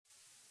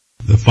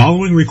The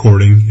following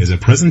recording is a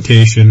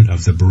presentation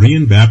of the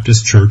Berean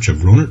Baptist Church of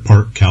Rohnert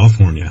Park,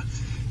 California,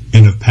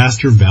 and of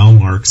Pastor Val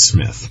Mark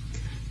Smith.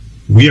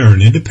 We are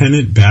an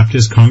independent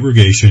Baptist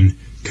congregation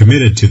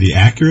committed to the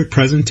accurate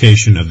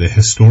presentation of the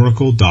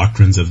historical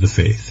doctrines of the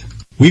faith.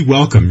 We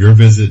welcome your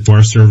visit to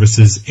our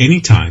services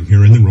anytime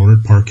here in the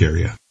Rohnert Park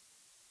area.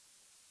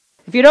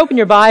 If you'd open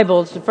your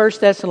Bibles to 1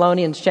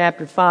 Thessalonians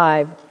chapter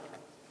 5,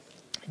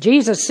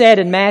 Jesus said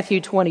in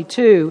Matthew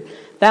 22,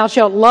 "Thou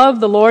shalt love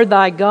the Lord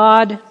thy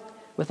God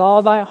with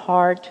all thy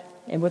heart,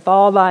 and with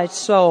all thy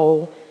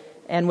soul,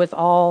 and with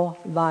all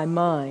thy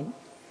mind."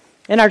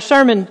 In our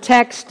sermon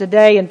text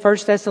today in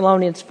 1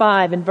 Thessalonians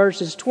 5, in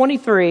verses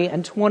 23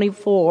 and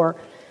 24,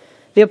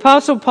 the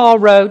Apostle Paul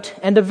wrote,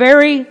 "And the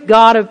very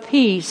God of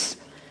peace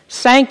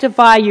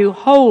sanctify you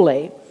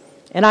wholly,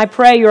 and I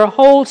pray your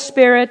whole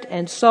spirit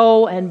and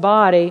soul and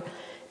body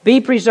be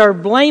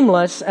preserved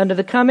blameless unto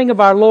the coming of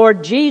our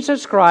Lord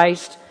Jesus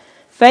Christ.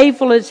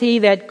 Faithful is he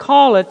that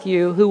calleth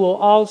you, who will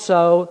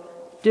also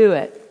do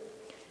it."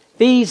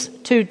 These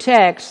two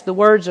texts, the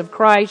words of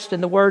Christ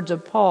and the words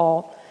of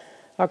Paul,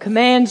 are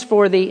commands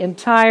for the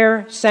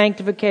entire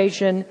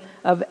sanctification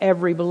of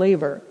every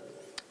believer.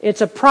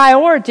 It's a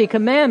priority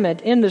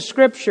commandment in the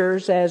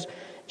Scriptures. As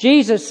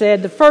Jesus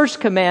said, the first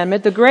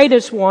commandment, the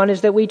greatest one,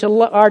 is that we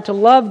are to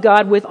love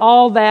God with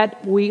all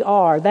that we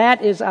are.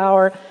 That is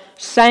our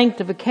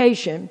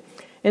sanctification.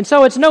 And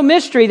so it's no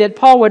mystery that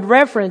Paul would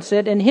reference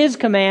it in his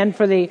command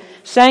for the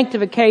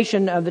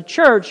sanctification of the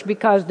church,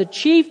 because the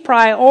chief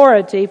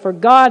priority for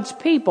God's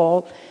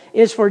people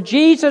is for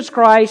Jesus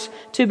Christ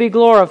to be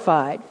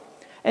glorified.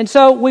 And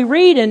so we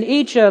read in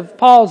each of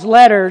Paul's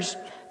letters,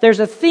 there's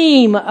a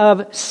theme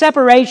of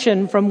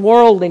separation from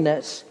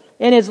worldliness.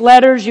 In his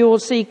letters, you will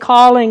see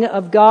calling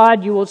of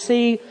God. You will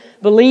see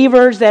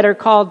believers that are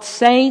called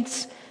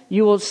saints.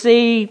 You will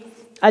see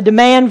a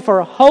demand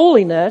for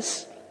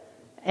holiness.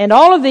 And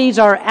all of these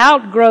are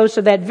outgrowths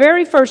of that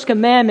very first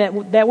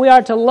commandment, that we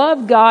are to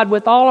love God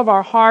with all of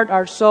our heart,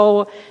 our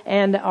soul,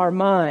 and our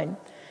mind.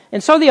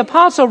 And so the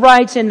apostle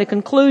writes in the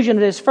conclusion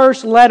of this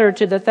first letter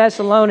to the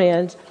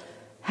Thessalonians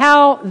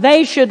how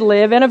they should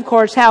live, and of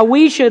course how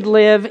we should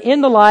live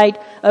in the light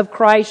of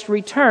Christ's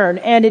return.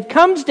 And it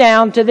comes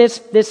down to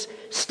this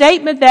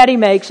statement that he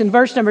makes in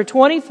verse number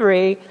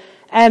 23,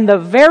 "And the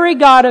very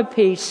God of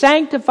peace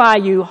sanctify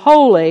you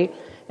wholly,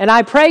 and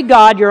I pray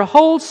God your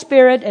whole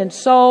spirit and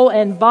soul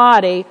and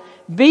body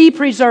be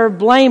preserved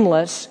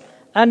blameless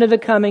unto the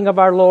coming of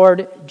our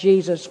Lord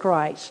Jesus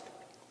Christ."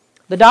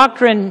 The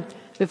doctrine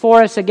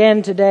before us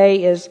again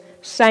today is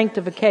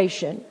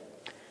sanctification.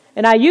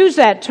 And I use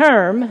that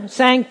term,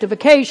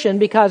 sanctification,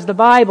 because the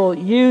Bible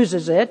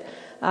uses it.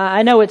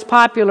 I know it's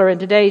popular in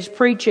today's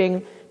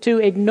preaching to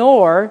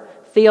ignore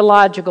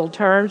theological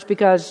terms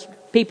because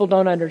people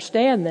don't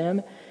understand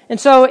them. And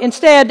so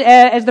instead,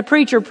 as the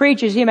preacher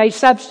preaches, he may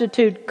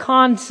substitute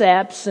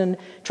concepts and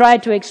try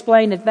to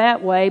explain it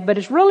that way, but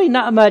it's really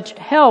not much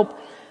help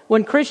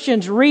when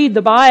Christians read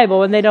the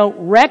Bible and they don't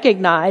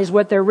recognize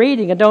what they're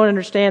reading and don't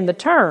understand the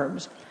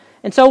terms.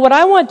 And so what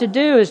I want to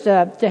do is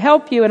to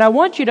help you, and I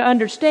want you to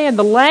understand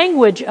the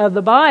language of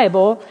the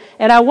Bible,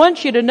 and I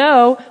want you to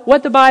know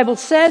what the Bible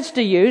says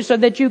to you so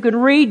that you can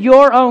read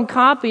your own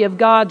copy of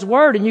God's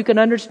Word and you can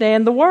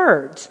understand the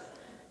words.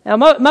 Now,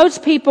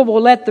 most people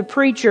will let the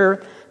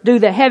preacher do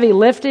the heavy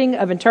lifting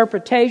of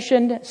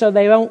interpretation, so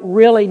they don't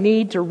really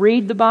need to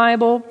read the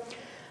Bible.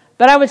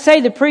 But I would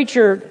say the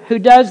preacher who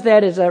does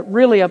that is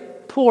really a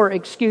poor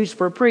excuse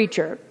for a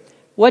preacher.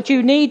 What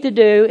you need to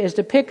do is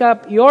to pick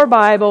up your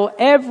Bible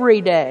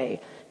every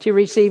day to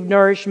receive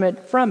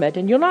nourishment from it.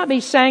 And you'll not be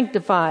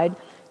sanctified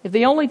if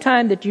the only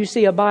time that you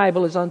see a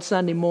Bible is on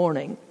Sunday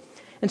morning.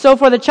 And so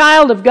for the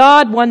child of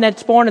God, one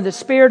that's born of the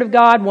Spirit of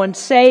God, one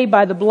saved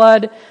by the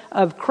blood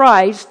of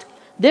Christ,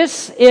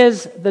 this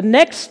is the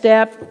next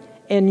step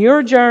in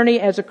your journey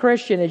as a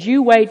Christian as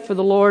you wait for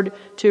the Lord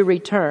to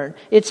return.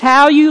 It's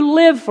how you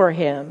live for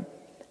Him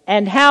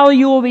and how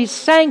you will be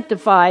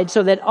sanctified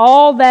so that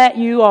all that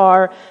you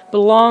are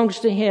belongs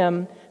to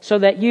Him so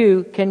that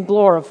you can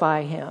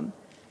glorify Him.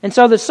 And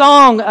so the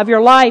song of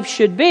your life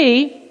should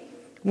be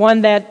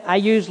one that I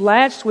used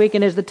last week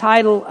and is the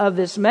title of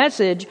this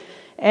message.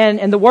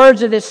 And the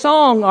words of this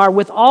song are,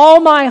 "With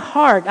all my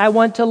heart I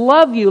want to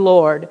love you,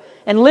 Lord,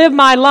 and live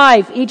my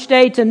life each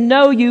day to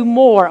know you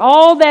more.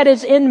 All that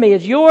is in me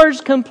is yours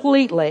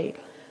completely.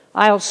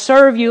 I'll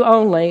serve you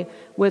only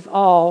with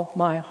all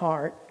my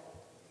heart."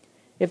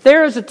 If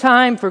there is a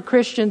time for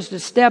Christians to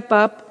step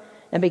up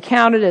and be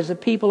counted as a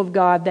people of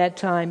God, that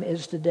time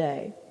is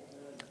today.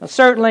 Well,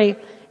 certainly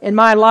in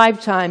my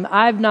lifetime,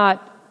 I've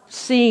not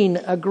seen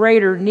a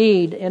greater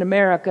need in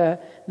America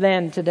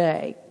than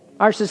today.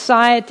 Our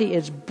society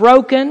is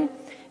broken.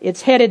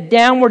 It's headed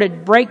downward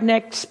at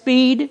breakneck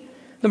speed.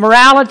 The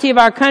morality of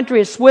our country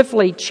is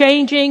swiftly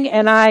changing,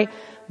 and I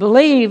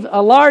believe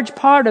a large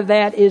part of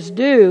that is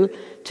due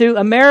to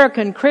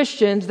American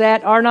Christians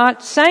that are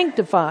not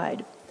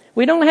sanctified.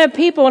 We don't have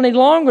people any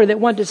longer that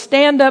want to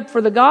stand up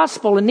for the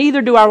gospel, and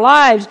neither do our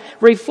lives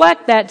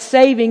reflect that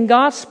saving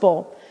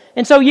gospel.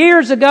 And so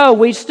years ago,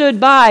 we stood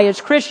by as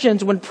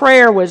Christians when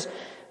prayer was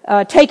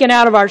taken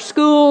out of our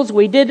schools.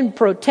 We didn't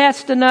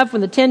protest enough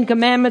when the Ten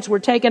Commandments were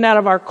taken out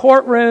of our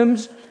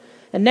courtrooms.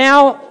 And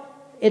now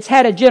it's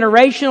had a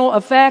generational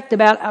effect,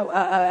 about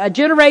a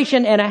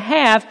generation and a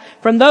half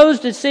from those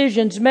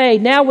decisions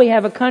made. Now we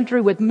have a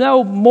country with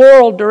no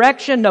moral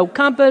direction, no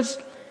compass.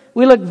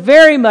 We look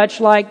very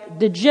much like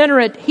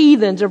degenerate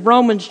heathens of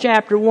Romans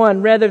chapter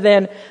 1 rather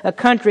than a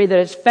country that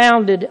is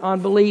founded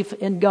on belief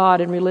in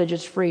God and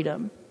religious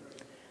freedom.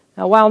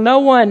 Now, while no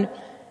one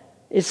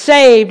is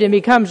saved and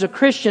becomes a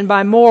Christian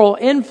by moral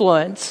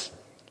influence,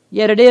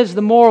 yet it is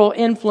the moral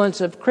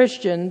influence of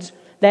Christians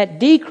that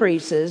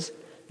decreases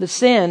the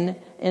sin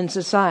in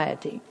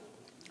society.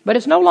 But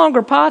it's no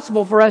longer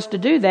possible for us to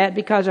do that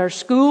because our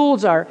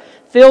schools are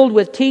filled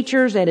with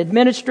teachers and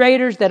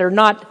administrators that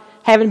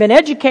haven't been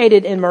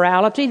educated in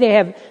morality. They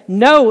have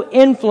no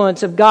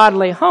influence of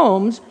godly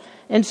homes.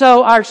 And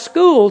so our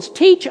schools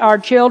teach our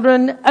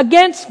children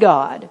against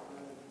God.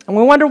 And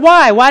we wonder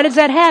why. Why does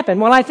that happen?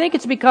 Well, I think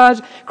it's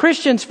because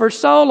Christians for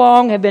so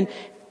long have been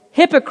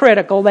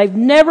hypocritical. They've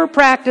never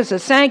practiced a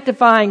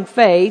sanctifying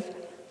faith,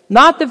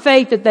 not the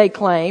faith that they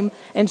claim.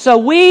 And so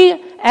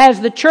we, as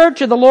the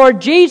church of the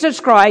Lord Jesus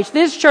Christ,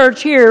 this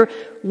church here,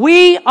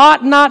 we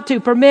ought not to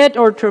permit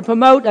or to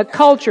promote a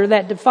culture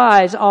that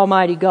defies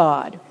Almighty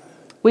God.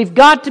 We've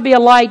got to be a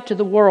light to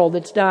the world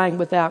that's dying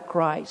without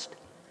Christ.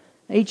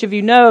 Each of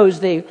you knows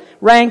the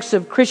ranks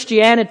of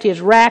Christianity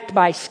is racked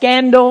by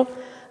scandal.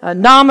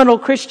 Nominal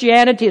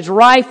Christianity is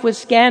rife with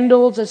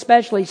scandals,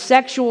 especially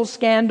sexual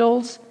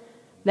scandals.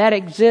 That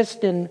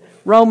exist in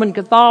Roman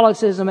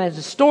Catholicism as a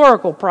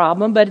historical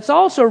problem, but it's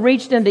also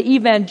reached into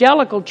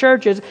evangelical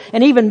churches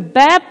and even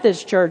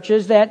Baptist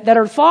churches that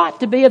are thought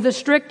to be of the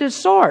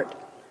strictest sort.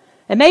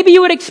 And maybe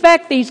you would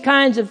expect these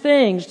kinds of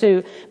things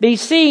to be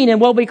seen in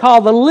what we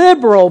call the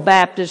liberal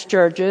Baptist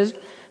churches,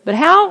 but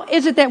how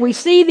is it that we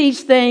see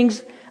these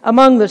things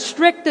among the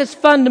strictest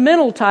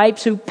fundamental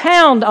types who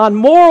pound on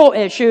moral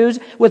issues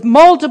with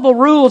multiple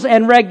rules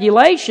and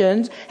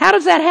regulations? How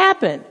does that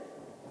happen?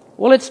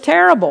 Well, it's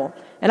terrible.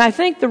 And I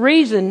think the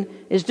reason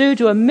is due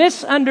to a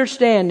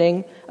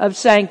misunderstanding of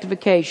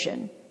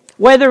sanctification.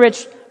 Whether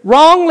it's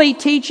wrongly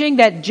teaching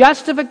that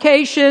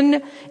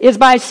justification is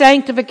by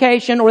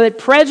sanctification or that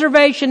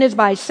preservation is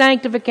by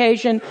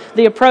sanctification,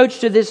 the approach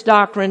to this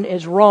doctrine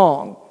is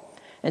wrong.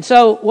 And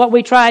so what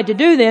we tried to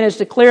do then is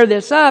to clear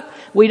this up.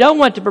 We don't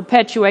want to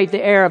perpetuate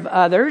the error of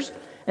others.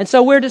 And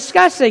so we're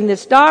discussing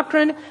this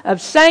doctrine of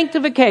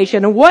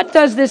sanctification. And what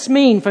does this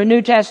mean for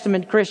New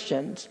Testament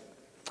Christians?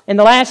 In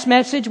the last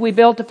message, we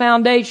built a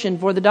foundation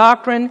for the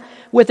doctrine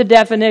with a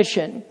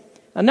definition.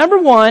 Now, number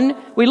one,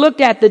 we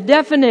looked at the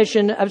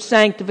definition of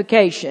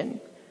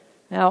sanctification.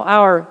 Now,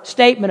 our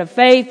statement of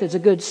faith is a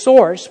good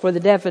source for the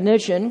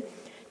definition.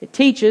 It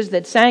teaches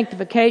that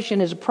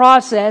sanctification is a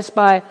process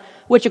by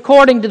which,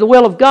 according to the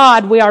will of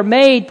God, we are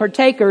made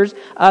partakers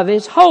of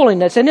His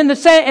holiness. And in the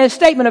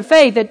statement of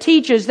faith, it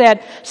teaches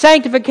that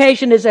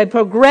sanctification is a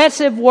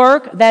progressive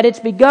work, that it's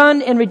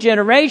begun in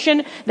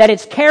regeneration, that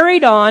it's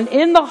carried on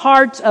in the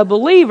hearts of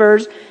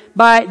believers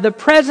by the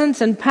presence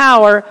and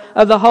power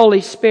of the Holy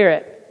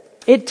Spirit.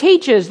 It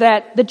teaches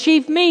that the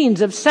chief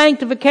means of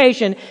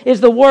sanctification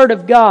is the Word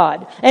of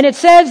God. And it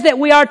says that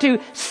we are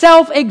to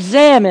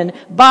self-examine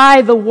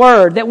by the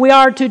Word, that we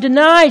are to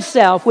deny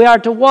self, we are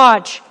to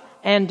watch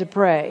and to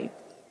pray.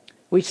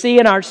 We see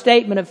in our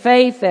statement of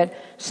faith that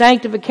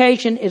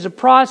sanctification is a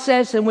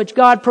process in which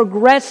God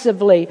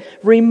progressively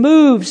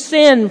removes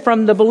sin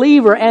from the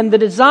believer and the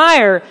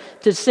desire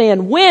to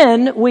sin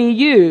when we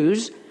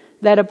use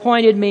that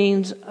appointed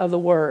means of the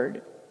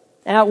Word.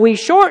 Now, we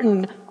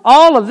shortened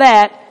all of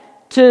that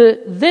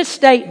to this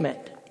statement.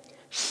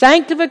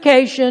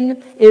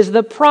 Sanctification is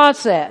the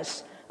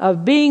process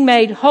of being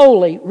made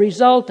holy,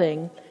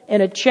 resulting in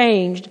a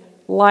changed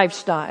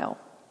lifestyle.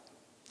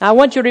 Now, I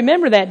want you to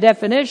remember that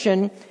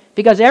definition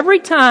because every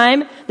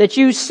time that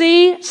you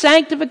see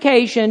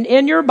sanctification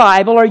in your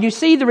Bible or you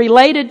see the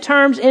related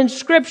terms in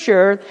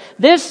Scripture,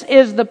 this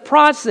is the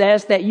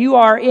process that you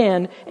are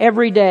in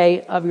every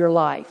day of your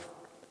life.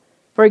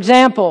 For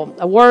example,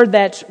 a word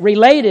that's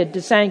related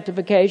to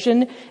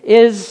sanctification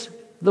is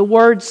the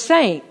word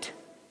saint.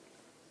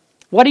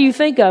 What do you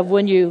think of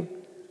when you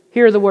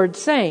hear the word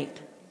saint?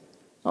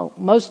 Well,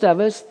 most of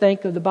us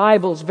think of the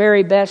Bible's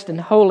very best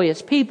and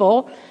holiest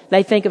people.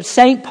 They think of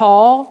St.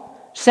 Paul,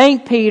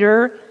 St.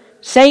 Peter,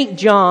 St.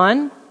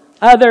 John,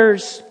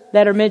 others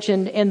that are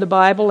mentioned in the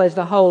Bible as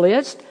the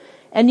holiest.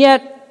 And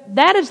yet,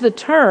 that is the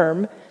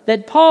term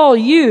that Paul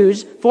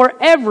used for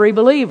every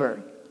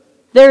believer.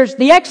 There's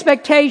the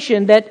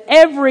expectation that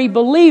every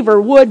believer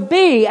would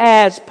be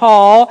as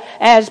Paul,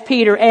 as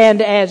Peter,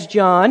 and as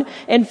John.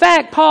 In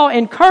fact, Paul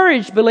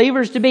encouraged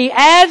believers to be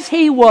as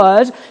he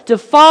was, to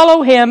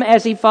follow him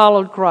as he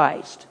followed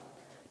Christ.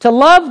 To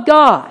love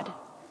God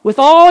with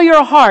all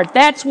your heart.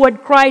 That's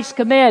what Christ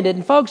commanded.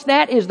 And folks,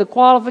 that is the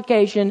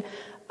qualification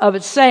of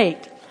a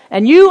saint.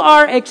 And you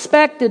are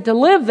expected to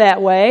live that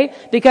way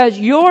because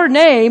your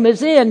name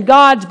is in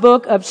God's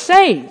book of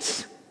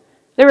saints.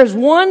 There is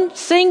one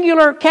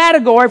singular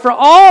category for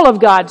all of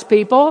God's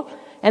people,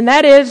 and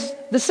that is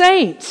the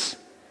saints.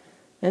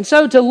 And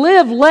so to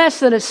live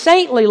less than a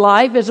saintly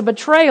life is a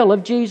betrayal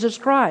of Jesus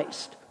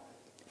Christ.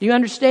 Do you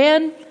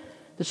understand?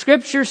 The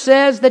Scripture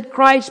says that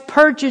Christ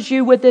purchased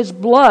you with His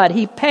blood.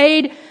 He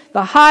paid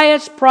the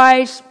highest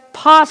price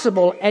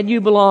possible, and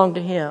you belong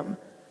to Him.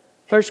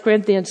 1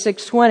 Corinthians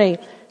 6:20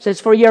 says,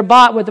 "For ye are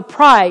bought with a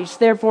price,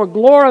 therefore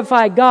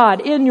glorify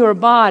God in your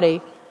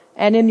body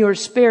and in your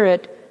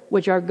spirit,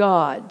 which are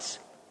God's."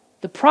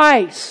 The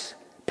price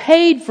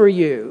paid for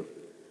you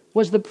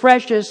was the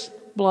precious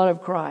blood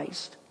of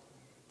Christ.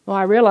 Well,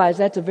 I realize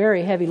that's a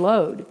very heavy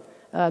load.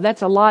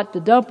 That's a lot to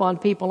dump on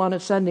people on a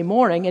Sunday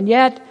morning. And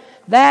yet,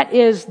 that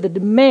is the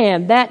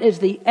demand, that is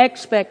the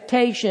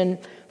expectation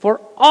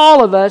for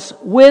all of us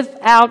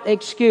without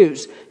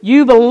excuse.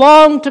 You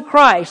belong to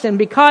Christ, and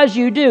because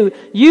you do,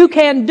 you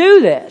can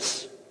do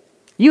this.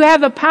 You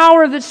have the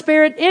power of the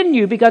Spirit in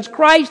you because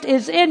Christ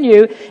is in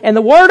you, and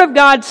the Word of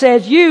God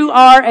says you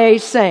are a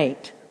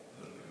saint.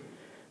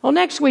 Well,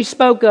 next we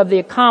spoke of the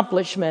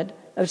accomplishment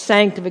of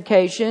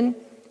sanctification.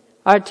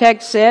 Our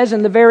text says,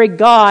 "And the very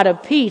God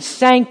of peace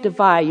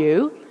sanctify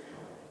you."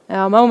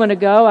 Now, a moment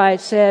ago I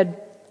said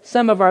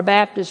some of our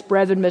Baptist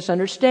brethren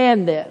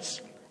misunderstand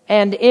this.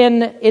 And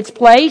in its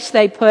place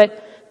they put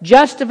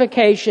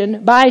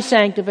justification by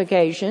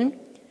sanctification,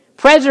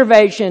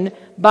 preservation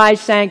by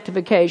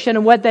sanctification.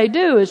 And what they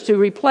do is to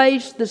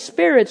replace the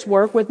Spirit's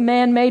work with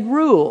man-made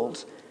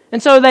rules.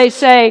 And so they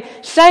say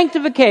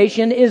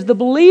sanctification is the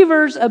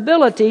believer's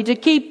ability to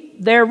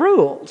keep their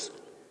rules.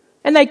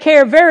 And they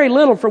care very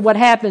little for what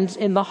happens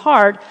in the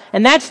heart.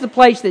 And that's the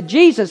place that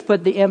Jesus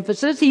put the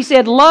emphasis. He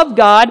said, love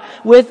God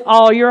with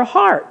all your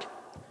heart.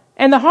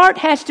 And the heart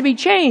has to be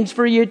changed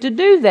for you to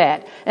do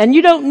that. And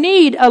you don't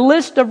need a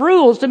list of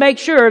rules to make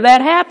sure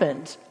that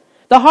happens.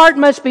 The heart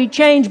must be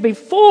changed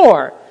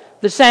before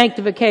the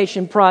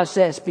sanctification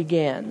process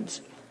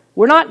begins.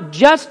 We're not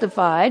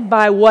justified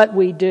by what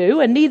we do,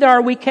 and neither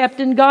are we kept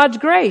in God's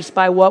grace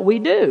by what we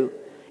do.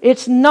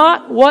 It's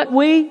not what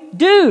we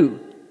do.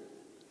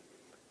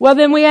 Well,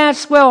 then we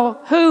ask,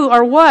 who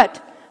or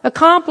what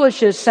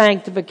accomplishes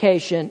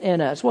sanctification in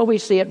us? Well, we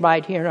see it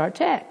right here in our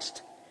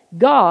text.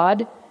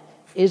 God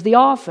is the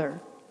author.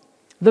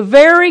 The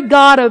very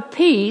God of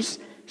peace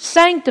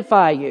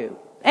sanctify you.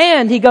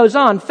 And he goes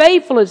on,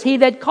 faithful is he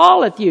that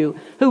calleth you,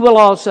 who will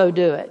also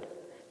do it.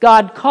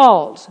 God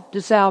calls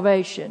to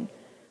salvation.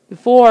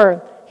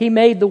 Before he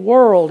made the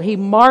world, he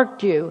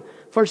marked you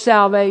for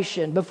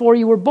salvation. Before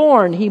you were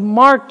born, he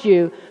marked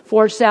you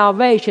for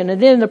salvation.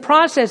 And then in the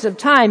process of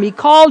time, he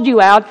called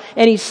you out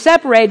and he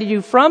separated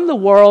you from the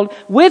world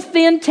with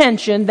the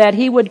intention that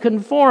he would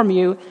conform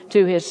you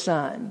to his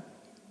Son.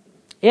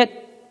 It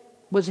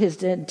was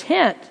his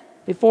intent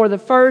before the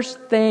first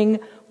thing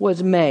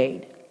was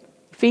made.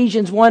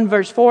 Ephesians 1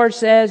 verse 4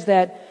 says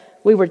that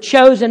we were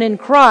chosen in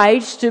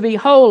Christ to be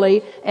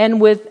holy and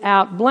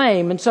without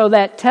blame. And so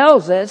that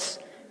tells us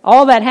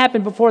all that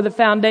happened before the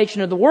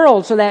foundation of the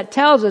world. So that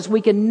tells us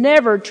we can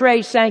never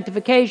trace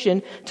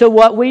sanctification to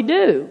what we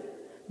do.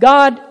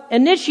 God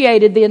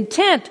initiated the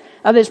intent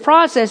of this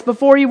process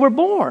before you were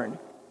born.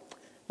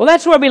 Well,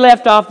 that's where we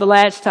left off the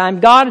last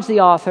time. God is the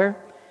author.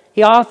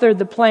 He authored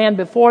the plan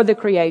before the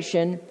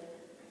creation.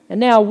 And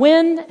now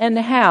when and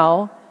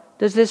how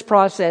does this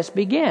process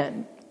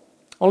begin?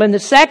 Well, in the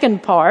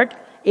second part,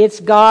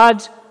 it's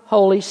God's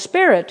Holy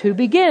Spirit who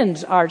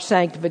begins our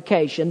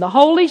sanctification. The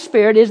Holy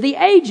Spirit is the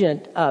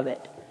agent of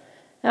it.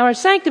 Now, our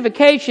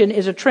sanctification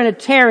is a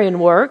Trinitarian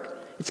work.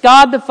 It's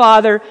God the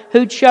Father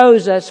who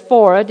chose us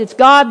for it. It's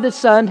God the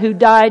Son who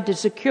died to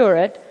secure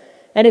it.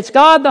 And it's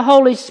God the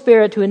Holy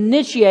Spirit who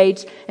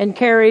initiates and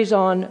carries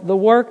on the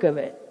work of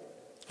it.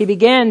 He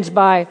begins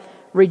by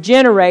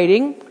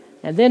regenerating,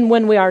 and then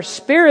when we are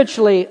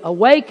spiritually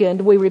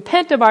awakened, we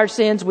repent of our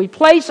sins, we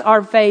place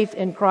our faith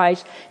in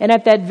Christ, and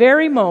at that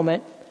very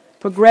moment,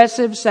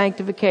 progressive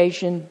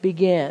sanctification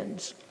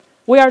begins.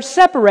 We are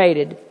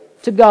separated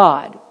to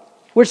God.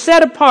 We're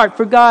set apart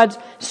for God's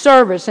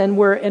service, and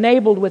we're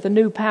enabled with a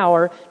new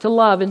power to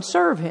love and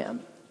serve Him.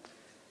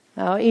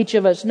 Now, each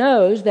of us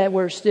knows that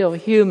we're still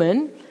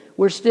human.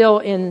 We're still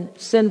in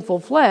sinful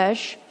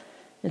flesh.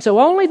 And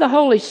so only the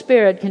Holy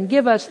Spirit can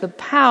give us the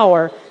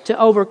power to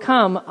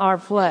overcome our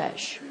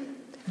flesh.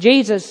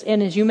 Jesus,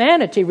 in His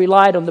humanity,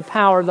 relied on the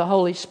power of the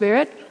Holy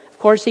Spirit. Of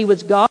course, He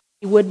was God.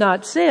 He would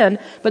not sin.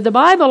 But the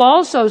Bible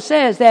also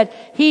says that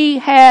He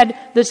had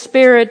the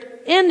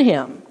Spirit in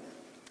Him.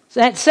 So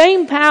that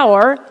same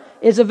power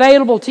is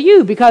available to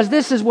you because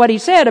this is what He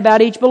said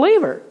about each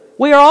believer.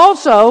 We are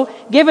also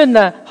given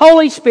the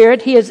Holy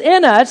Spirit. He is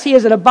in us. He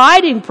is an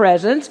abiding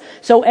presence.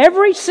 So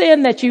every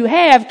sin that you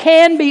have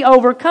can be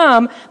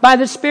overcome by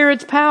the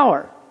Spirit's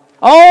power.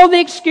 All the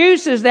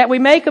excuses that we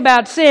make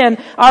about sin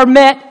are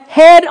met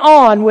head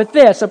on with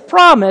this, a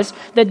promise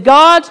that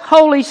God's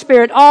Holy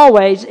Spirit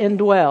always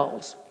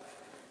indwells.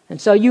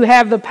 And so you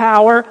have the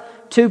power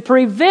to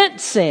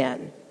prevent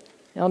sin.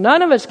 Now,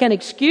 none of us can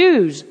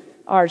excuse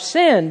our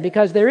sin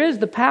because there is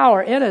the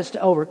power in us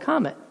to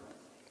overcome it.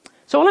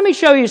 So let me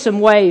show you some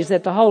ways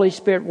that the Holy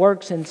Spirit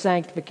works in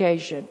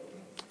sanctification.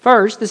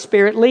 First, the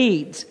Spirit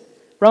leads.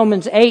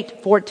 Romans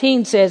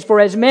 8:14 says,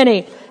 "For as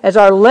many as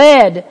are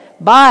led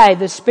by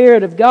the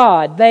Spirit of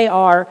God, they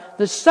are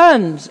the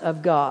sons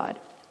of God."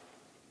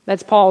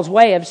 That's Paul's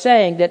way of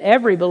saying that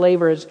every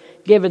believer is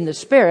given the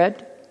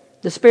Spirit.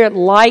 The Spirit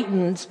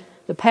lightens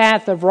the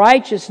path of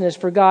righteousness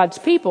for God's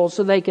people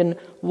so they can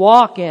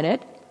walk in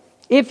it.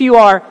 If you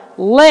are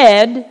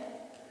led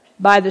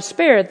by the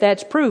Spirit,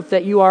 that's proof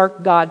that you are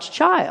God's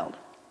child.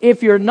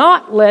 If you're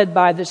not led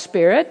by the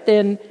Spirit,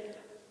 then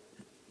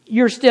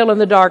you're still in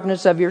the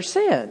darkness of your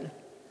sin.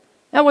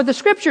 Now, what the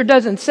Scripture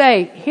doesn't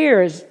say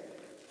here is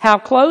how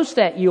close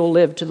that you'll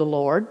live to the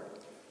Lord,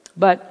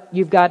 but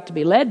you've got to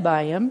be led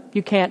by Him.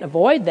 You can't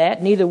avoid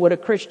that. Neither would a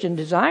Christian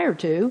desire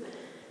to.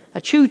 A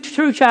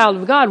true child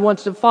of God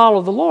wants to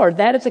follow the Lord.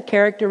 That is a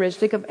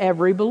characteristic of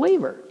every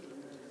believer.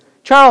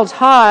 Charles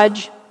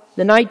Hodge,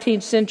 the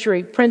 19th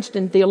century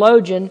Princeton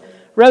theologian,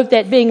 wrote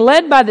that being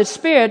led by the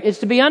Spirit is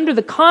to be under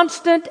the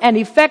constant and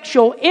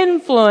effectual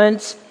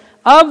influence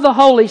of the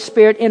Holy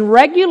Spirit in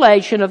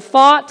regulation of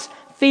thoughts,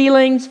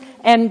 feelings,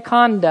 and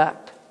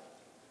conduct.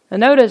 Now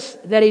notice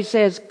that he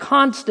says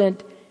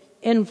constant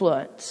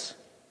influence.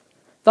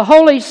 The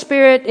Holy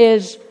Spirit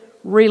is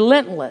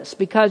relentless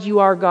because you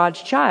are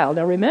God's child.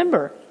 Now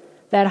remember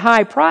that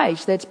high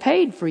price that's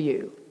paid for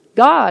you.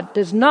 God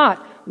does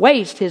not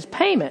waste His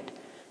payment.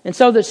 And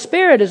so the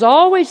Spirit is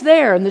always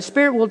there, and the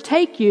Spirit will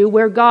take you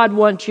where God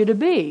wants you to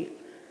be.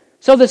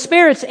 So the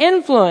Spirit's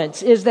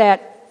influence is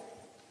that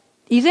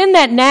He's in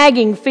that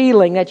nagging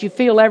feeling that you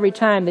feel every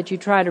time that you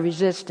try to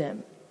resist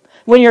Him.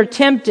 When you're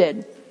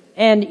tempted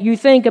and you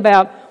think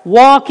about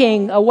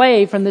walking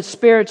away from the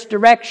Spirit's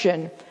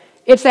direction,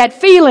 it's that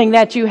feeling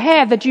that you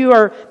have that you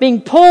are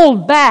being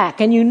pulled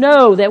back and you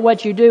know that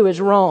what you do is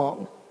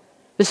wrong.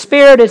 The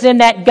Spirit is in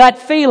that gut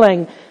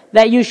feeling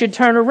that you should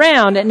turn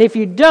around, and if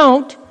you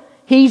don't,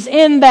 He's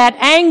in that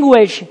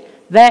anguish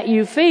that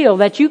you feel,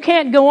 that you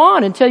can't go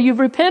on until you've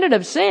repented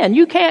of sin.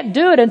 You can't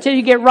do it until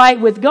you get right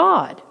with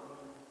God.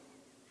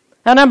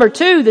 Now, number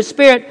two, the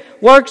Spirit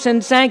works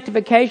in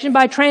sanctification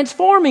by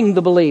transforming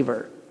the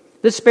believer.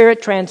 The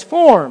Spirit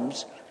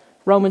transforms.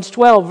 Romans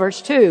 12,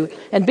 verse 2.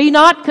 "And be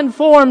not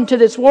conformed to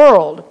this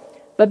world,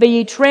 but be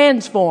ye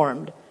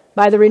transformed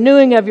by the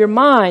renewing of your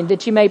mind,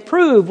 that ye may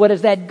prove what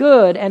is that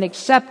good and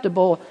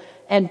acceptable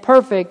and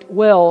perfect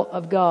will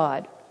of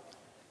God."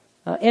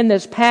 In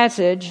this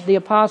passage, the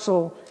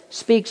apostle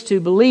speaks to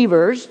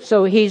believers,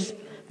 so he's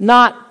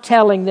not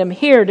telling them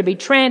here to be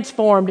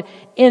transformed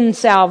in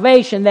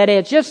salvation. That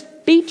is, just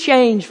be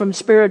changed from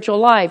spiritual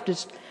life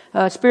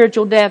to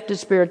spiritual death to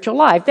spiritual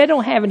life. They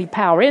don't have any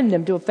power in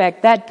them to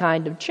effect that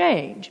kind of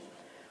change.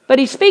 But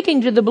he's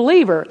speaking to the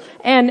believer,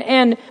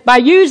 and by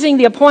using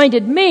the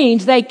appointed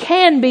means, they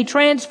can be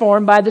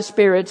transformed by the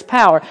Spirit's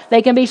power.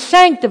 They can be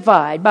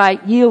sanctified by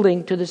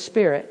yielding to the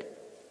Spirit.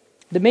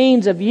 The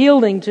means of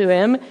yielding to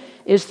Him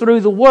is through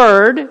the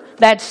Word,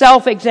 that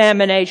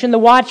self-examination, the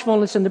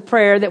watchfulness and the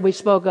prayer that we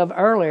spoke of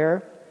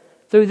earlier.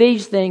 Through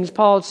these things,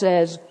 Paul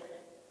says,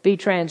 be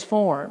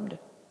transformed.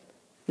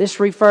 This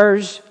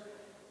refers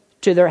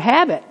to their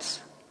habits.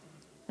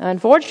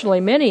 Unfortunately,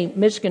 many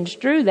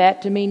misconstrue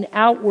that to mean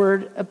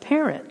outward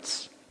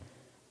appearance.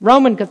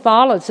 Roman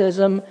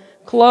Catholicism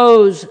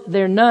clothes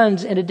their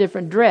nuns in a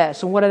different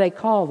dress. And what do they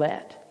call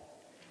that?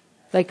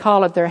 They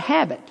call it their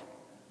habit.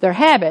 Their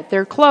habit,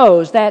 their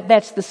clothes,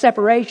 that's the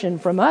separation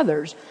from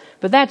others.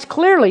 But that's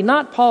clearly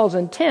not Paul's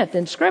intent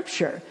in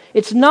Scripture.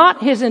 It's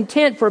not his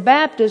intent for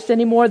Baptists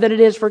any more than it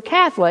is for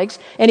Catholics.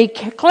 And he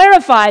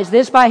clarifies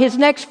this by his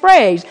next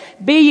phrase.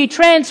 Be ye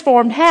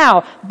transformed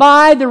how?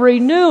 By the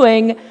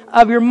renewing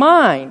of your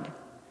mind.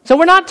 So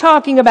we're not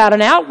talking about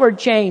an outward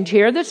change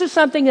here. This is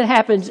something that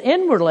happens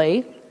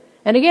inwardly.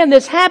 And again,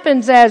 this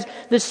happens as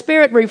the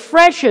Spirit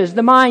refreshes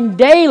the mind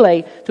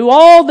daily through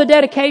all the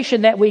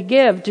dedication that we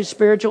give to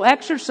spiritual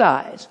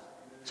exercise.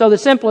 So the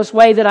simplest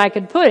way that I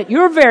could put it,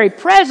 your very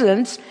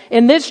presence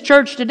in this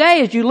church today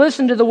as you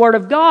listen to the Word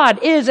of God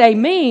is a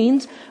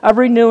means of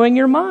renewing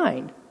your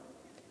mind.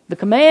 The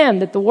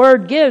command that the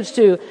Word gives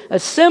to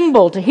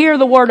assemble, to hear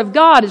the Word of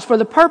God, is for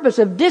the purpose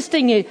of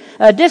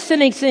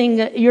distancing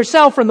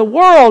yourself from the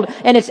world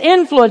and its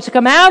influence, to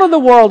come out of the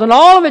world and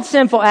all of its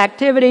sinful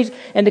activities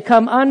and to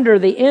come under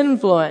the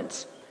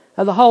influence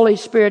of the Holy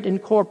Spirit in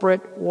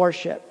corporate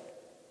worship.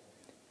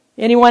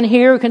 Anyone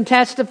here who can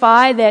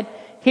testify that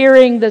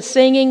hearing the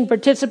singing,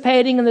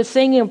 participating in the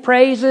singing of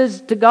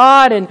praises to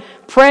God and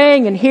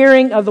praying and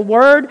hearing of the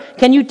Word,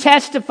 can you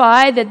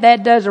testify that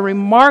that does a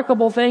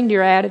remarkable thing to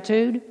your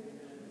attitude?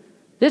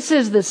 This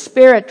is the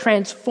Spirit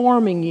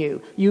transforming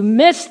you. You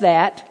miss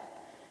that,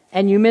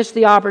 and you miss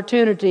the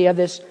opportunity of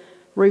this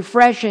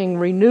refreshing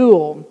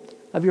renewal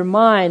of your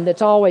mind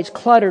that's always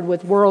cluttered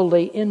with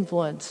worldly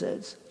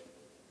influences.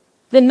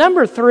 Then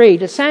number 3,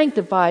 to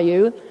sanctify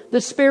you, the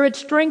Spirit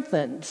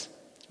strengthens.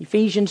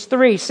 Ephesians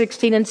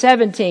 3:16 and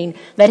 17,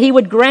 that He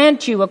would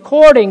grant you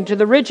according to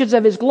the riches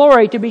of His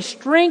glory to be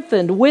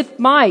strengthened with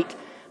might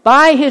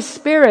by His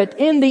Spirit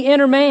in the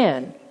inner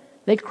man,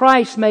 that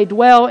Christ may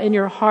dwell in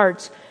your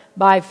hearts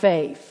by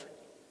faith.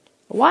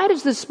 Why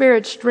does the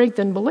Spirit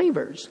strengthen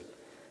believers?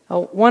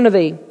 One of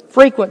the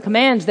frequent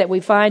commands that we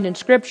find in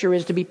Scripture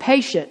is to be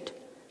patient.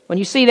 When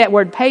you see that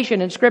word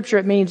patient in Scripture,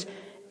 it means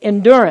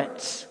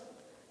endurance.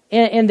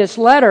 In this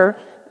letter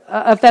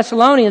of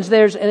Thessalonians,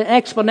 there's an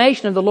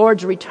explanation of the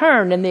Lord's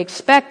return and the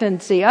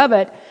expectancy of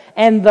it.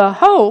 And the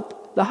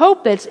hope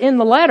that's in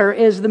the letter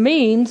is the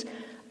means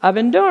of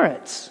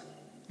endurance.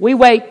 We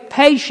wait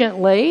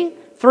patiently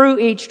through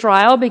each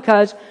trial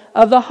because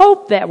of the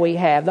hope that we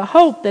have, the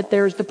hope that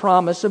there's the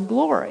promise of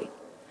glory.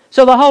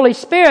 So the Holy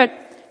Spirit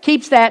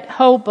keeps that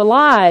hope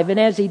alive, and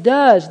as He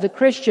does, the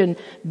Christian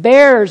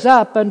bears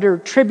up under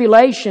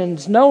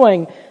tribulations,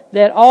 knowing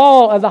that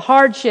all of the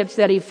hardships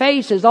that he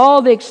faces,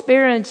 all the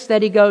experience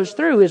that he goes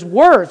through is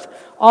worth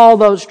all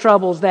those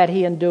troubles that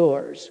he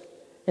endures.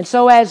 And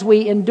so as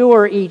we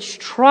endure each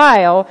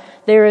trial,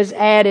 there is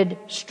added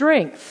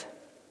strength.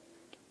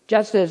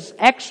 Just as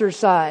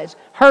exercise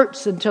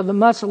hurts until the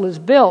muscle is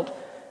built,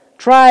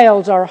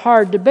 trials are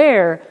hard to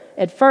bear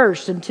at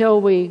first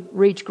until we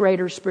reach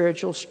greater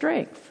spiritual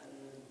strength.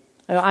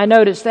 I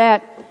noticed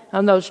that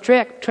on those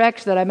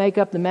treks that I make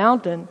up the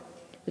mountain.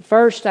 At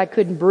first I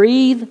couldn't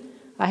breathe.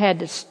 I had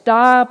to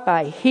stop.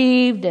 I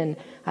heaved and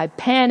I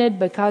panted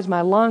because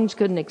my lungs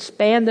couldn't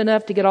expand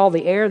enough to get all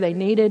the air they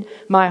needed.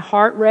 My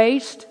heart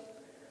raced.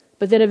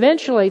 But then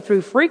eventually,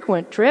 through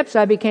frequent trips,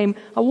 I became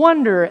a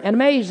wonder and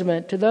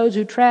amazement to those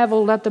who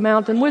traveled up the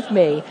mountain with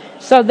me,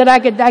 so that I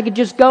could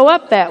just go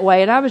up that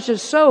way. And I was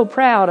just so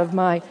proud of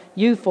my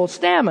youthful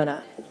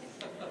stamina.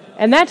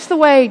 And that's the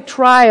way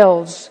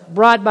trials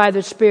brought by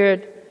the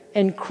Spirit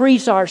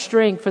increase our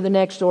strength for the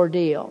next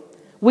ordeal.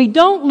 We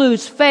don't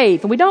lose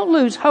faith and we don't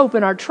lose hope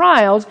in our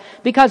trials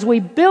because we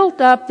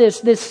built up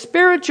this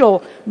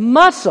spiritual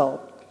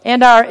muscle.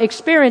 And our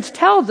experience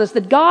tells us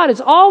that God is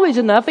always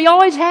enough. He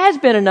always has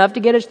been enough to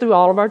get us through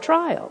all of our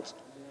trials.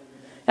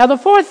 Now, the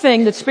fourth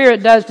thing that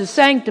Spirit does to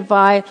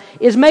sanctify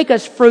is make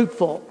us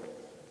fruitful.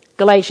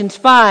 Galatians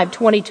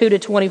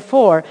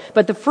 5:22-24.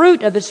 But the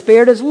fruit of the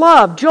Spirit is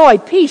love, joy,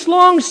 peace,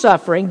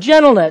 long-suffering,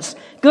 gentleness,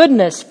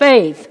 goodness,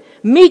 faith,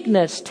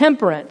 meekness,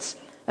 temperance.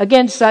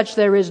 Against such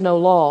there is no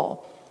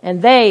law.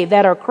 And they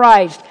that are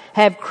Christ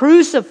have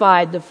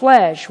crucified the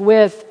flesh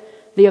with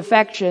the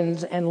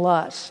affections and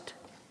lust.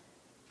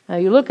 Now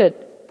you look at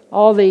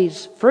all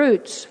these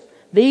fruits.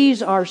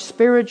 These are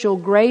spiritual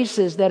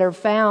graces that are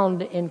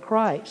found in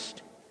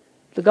Christ.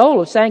 The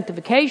goal of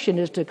sanctification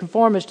is to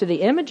conform us to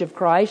the image of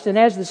Christ, and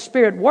as the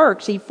Spirit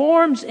works, He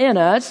forms in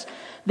us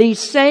these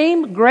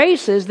same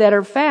graces that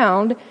are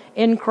found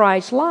in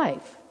Christ's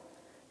life.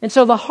 And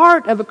so the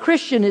heart of a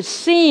Christian is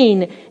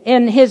seen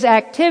in his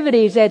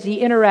activities as he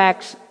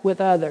interacts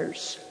with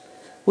others.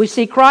 We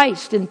see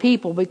Christ in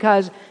people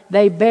because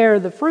they bear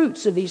the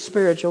fruits of these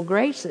spiritual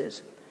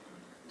graces.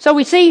 So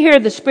we see here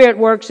the Spirit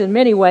works in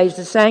many ways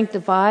to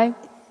sanctify.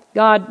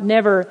 God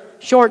never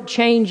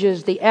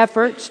shortchanges the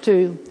efforts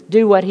to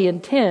do what He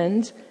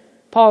intends.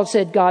 Paul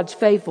said God's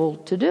faithful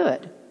to do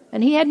it.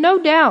 And he had no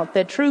doubt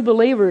that true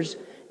believers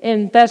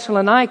in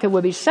Thessalonica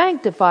would be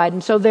sanctified,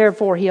 and so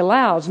therefore He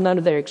allows none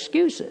of their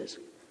excuses.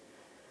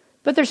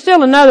 But there's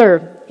still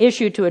another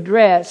issue to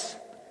address.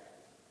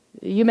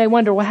 You may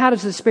wonder, well, how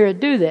does the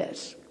Spirit do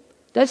this?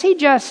 Does He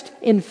just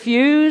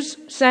infuse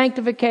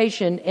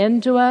sanctification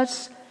into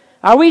us?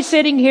 Are we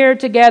sitting here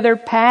together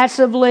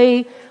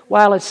passively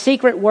while a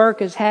secret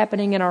work is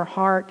happening in our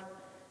heart?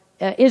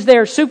 Is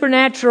there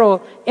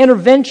supernatural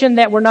intervention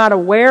that we're not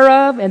aware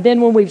of? And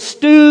then when we've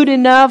stewed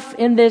enough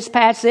in this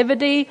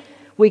passivity,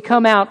 we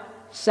come out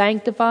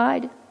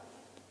sanctified?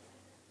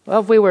 Well,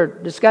 if we were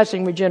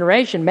discussing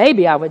regeneration,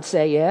 maybe I would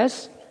say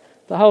yes.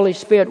 The Holy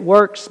Spirit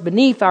works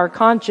beneath our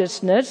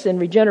consciousness in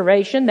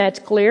regeneration. That's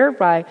clear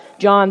by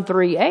John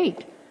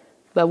 3:8.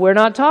 But we're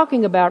not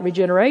talking about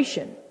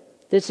regeneration.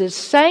 This is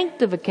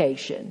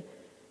sanctification.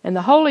 And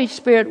the Holy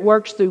Spirit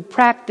works through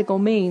practical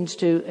means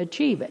to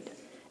achieve it.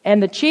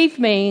 And the chief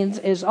means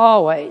is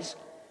always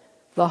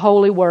the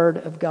holy Word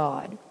of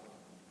God.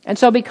 And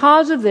so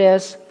because of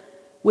this,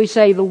 we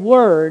say the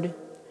Word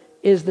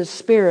is the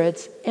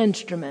Spirit's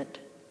instrument.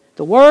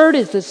 The Word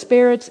is the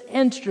Spirit's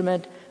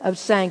instrument of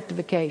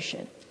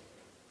sanctification.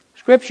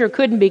 Scripture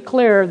couldn't be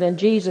clearer than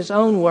Jesus'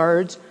 own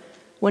words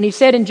when He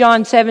said in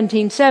John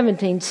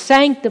 17:17,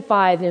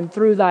 sanctify them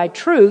through Thy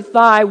truth.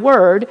 Thy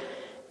Word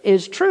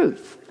is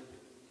truth.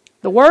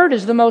 The Word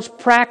is the most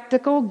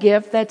practical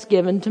gift that's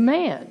given to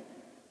man.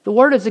 The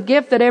Word is a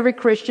gift that every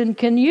Christian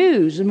can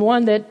use and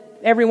one that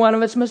every one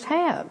of us must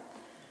have.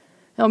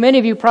 Now, many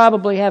of you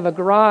probably have a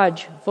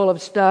garage full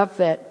of stuff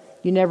that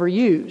you never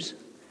use.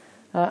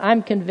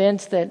 I'm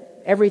convinced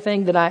that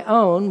everything that I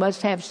own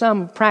must have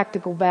some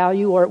practical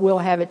value, or it will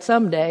have it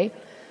someday.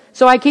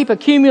 So I keep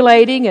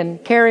accumulating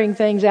and carrying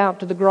things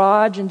out to the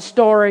garage and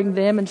storing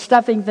them and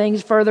stuffing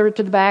things further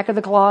to the back of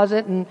the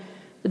closet, and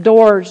the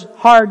door's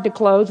hard to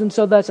close, and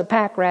so thus a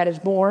pack rat is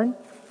born.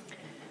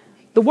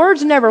 The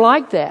Word's never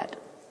like that.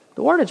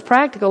 The Word is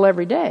practical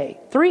every day.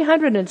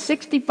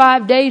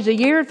 365 days a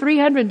year,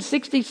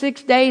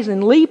 366 days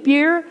in leap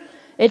year.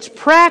 It's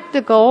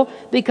practical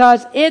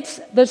because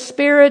it's the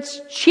Spirit's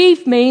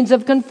chief means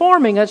of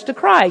conforming us to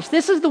Christ.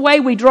 This is the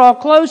way we draw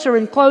closer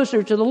and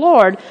closer to the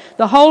Lord.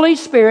 The Holy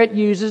Spirit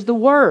uses the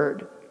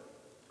Word.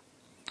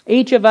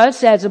 Each of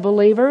us as a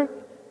believer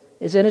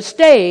is in a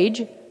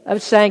stage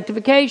of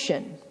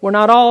sanctification. We're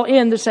not all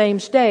in the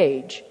same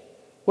stage.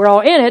 We're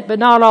all in it, but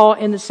not all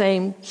in the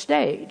same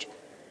stage.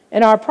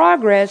 And our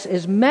progress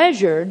is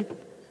measured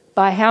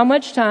by how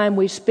much time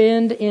we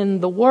spend in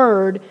the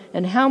Word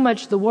and how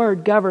much the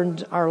Word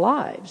governs our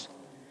lives.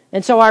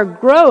 And so our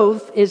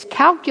growth is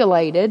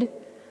calculated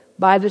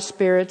by the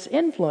Spirit's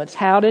influence.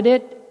 How did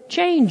it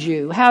change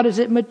you? How does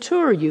it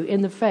mature you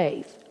in the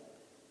faith?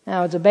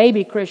 Now, as a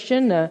baby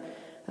Christian,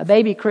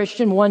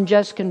 one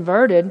just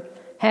converted,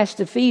 has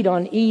to feed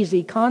on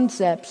easy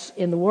concepts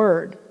in the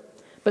Word.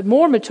 But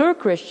more mature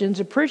Christians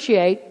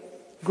appreciate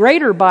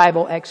greater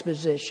Bible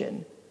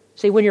exposition.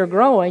 See, when you're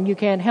growing, you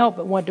can't help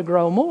but want to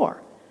grow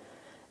more.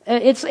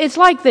 It's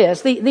like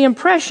this. The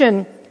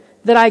impression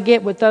that I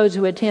get with those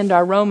who attend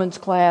our Romans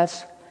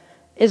class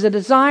is a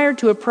desire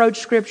to approach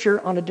Scripture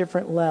on a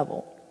different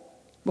level.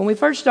 When we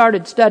first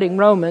started studying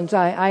Romans,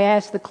 I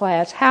asked the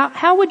class,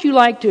 how would you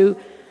like to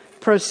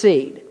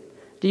proceed?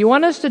 Do you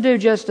want us to do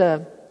just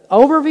an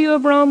overview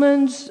of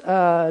Romans?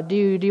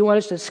 Do you want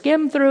us to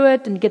skim through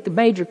it and get the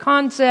major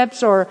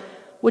concepts? Or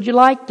would you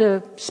like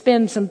to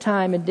spend some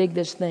time and dig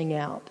this thing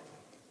out?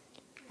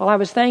 Well, I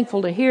was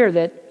thankful to hear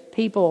that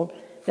people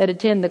that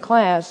attend the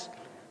class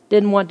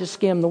didn't want to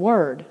skim the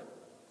Word.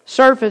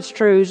 Surface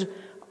truths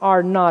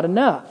are not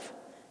enough.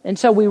 And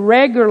so we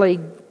regularly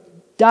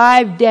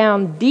dive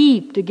down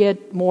deep to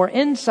get more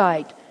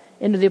insight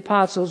into the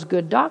apostles'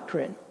 good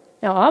doctrine.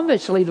 Now,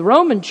 obviously, the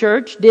Roman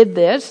church did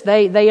this.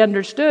 They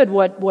understood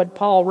what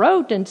Paul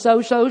wrote, and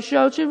so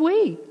should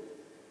we.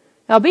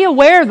 Now, be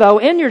aware, though,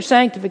 in your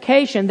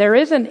sanctification, there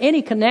isn't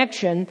any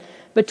connection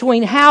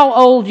between how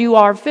old you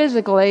are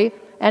physically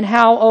and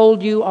how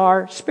old you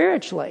are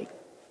spiritually.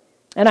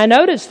 And I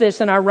noticed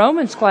this in our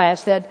Romans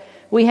class, that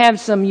we have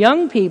some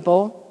young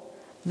people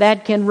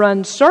that can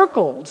run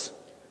circles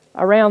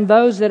around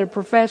those that have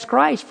professed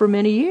Christ for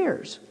many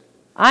years.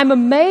 I'm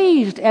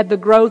amazed at the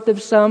growth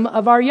of some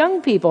of our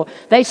young people.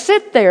 They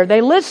sit there, they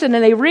listen,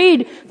 and they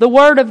read the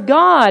Word of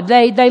God.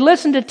 They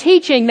listen to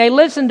teaching, they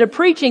listen to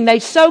preaching, they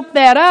soak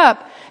that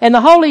up. And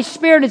the Holy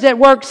Spirit is at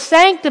work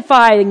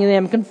sanctifying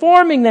them,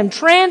 conforming them,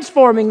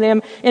 transforming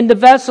them into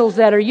vessels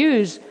that are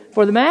used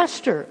for the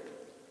Master.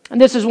 And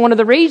this is one of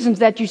the reasons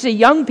that you see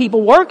young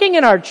people working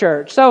in our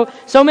church. So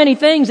many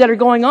things that are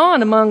going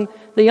on among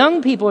the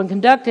young people in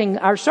conducting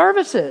our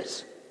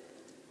services.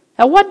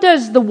 Now, what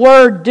does the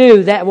Word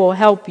do that will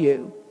help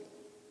you?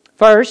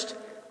 First,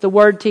 the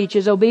Word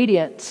teaches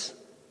obedience.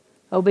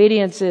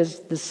 Obedience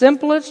is the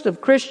simplest of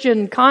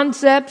Christian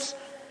concepts,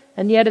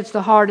 and yet it's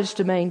the hardest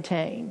to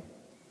maintain.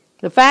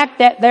 The fact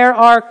that there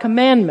are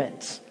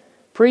commandments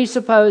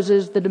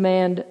presupposes the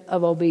demand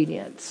of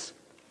obedience.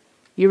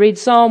 You read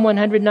Psalm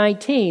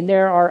 119,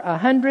 there are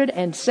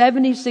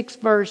 176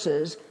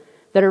 verses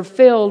that are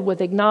filled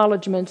with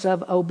acknowledgments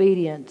of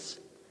obedience.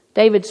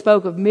 David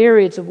spoke of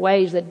myriads of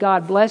ways that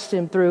God blessed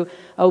him through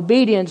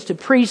obedience to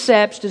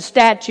precepts, to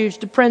statutes,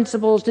 to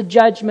principles, to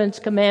judgments,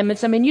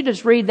 commandments. I mean, you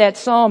just read that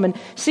psalm and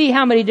see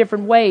how many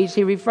different ways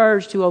he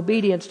refers to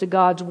obedience to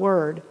God's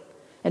Word.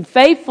 And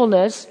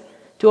faithfulness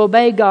to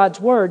obey God's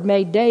Word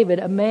made David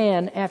a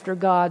man after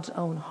God's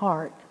own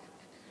heart.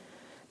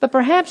 But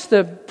perhaps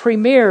the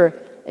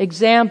premier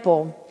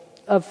example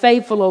of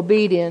faithful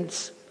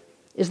obedience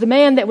is the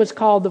man that was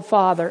called the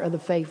father of the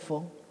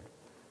faithful.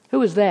 Who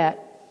was that?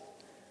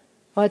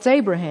 Well, it's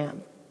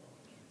Abraham.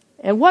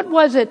 And what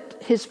was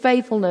it his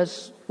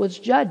faithfulness was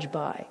judged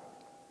by?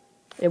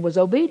 It was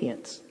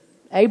obedience.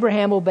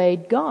 Abraham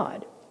obeyed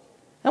God.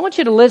 I want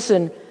you to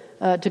listen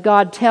to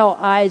God tell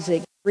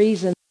Isaac the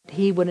reason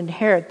he would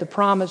inherit the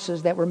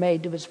promises that were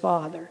made to his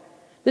father.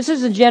 This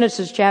is in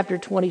Genesis chapter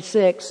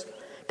 26.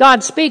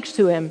 God speaks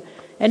to him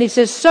and he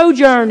says,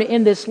 "Sojourn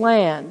in this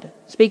land,"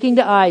 speaking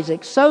to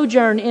Isaac,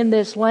 "sojourn in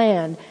this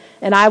land,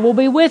 and I will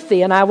be with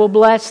thee, and I will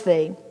bless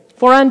thee.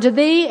 For unto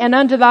thee and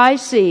unto thy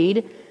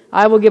seed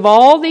I will give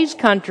all these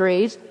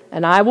countries,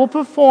 and I will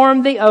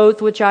perform the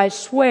oath which I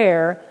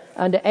swear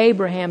unto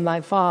Abraham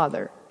thy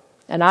father.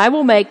 And I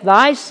will make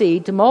thy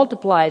seed to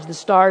multiply as the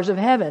stars of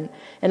heaven.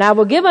 And I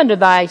will give unto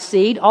thy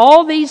seed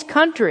all these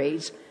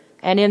countries,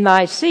 and in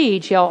thy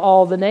seed shall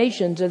all the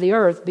nations of the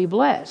earth be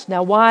blessed."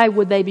 Now, why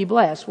would they be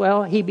blessed?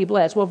 Well, he be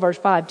blessed. Well, verse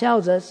 5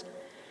 tells us,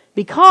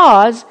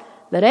 "Because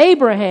that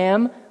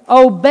Abraham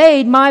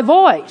obeyed my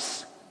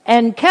voice,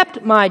 and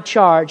kept my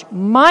charge,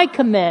 my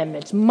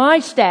commandments, my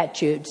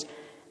statutes,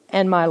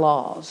 and my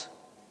laws."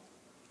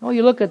 Well,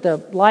 you look at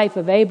the life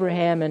of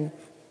Abraham, and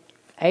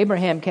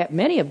Abraham kept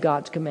many of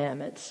God's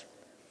commandments.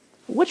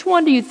 Which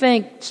one do you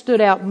think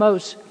stood out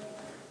most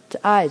to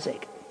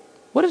Isaac?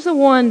 What is the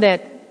one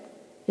that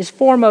is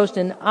foremost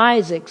in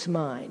Isaac's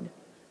mind?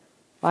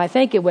 Well, I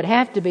think it would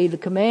have to be the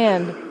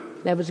command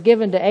that was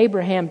given to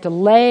Abraham to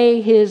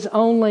lay his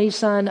only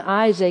son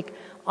Isaac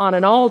on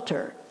an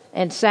altar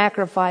and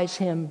sacrifice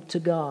him to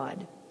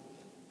God.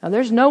 Now,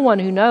 there's no one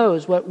who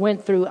knows what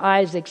went through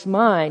Isaac's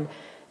mind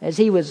as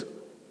he was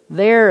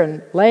there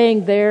and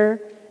laying there,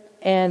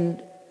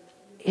 and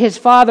his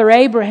father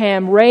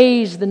Abraham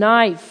raised the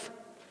knife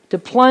to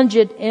plunge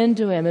it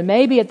into him. And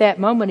maybe at that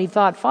moment he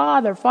thought,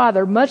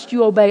 Father, must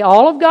you obey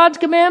all of God's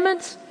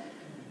commandments?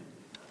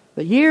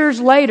 But years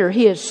later,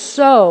 he is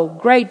so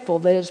grateful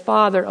that his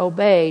father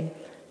obeyed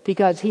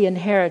because he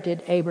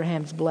inherited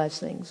Abraham's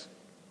blessings.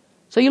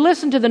 So you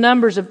listen to the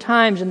numbers of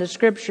times in the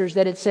Scriptures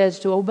that it says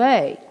to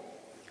obey.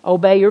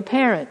 Obey your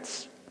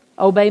parents.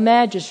 Obey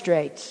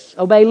magistrates.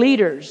 Obey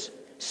leaders.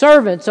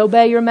 Servants,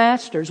 obey your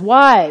masters.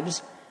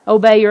 Wives,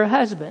 obey your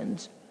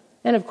husbands.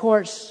 And of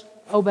course,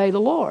 obey the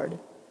Lord.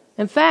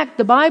 In fact,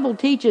 the Bible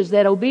teaches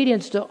that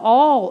obedience to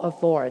all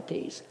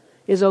authorities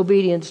is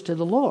obedience to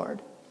the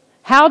Lord.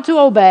 How to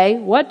obey,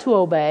 what to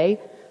obey,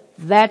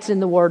 that's in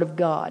the Word of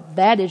God.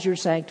 That is your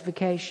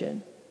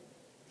sanctification.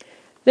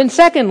 Then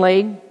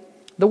secondly,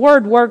 the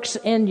Word works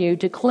in you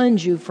to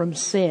cleanse you from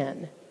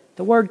sin.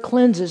 The Word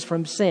cleanses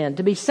from sin.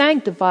 To be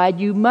sanctified,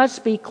 you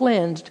must be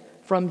cleansed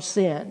from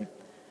sin.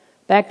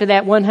 Back to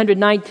that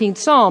 119th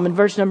Psalm in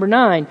verse number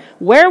 9.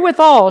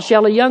 Wherewithal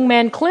shall a young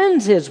man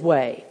cleanse his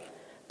way?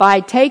 By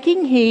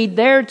taking heed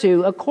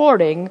thereto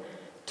according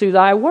to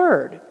thy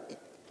word.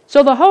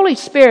 So the Holy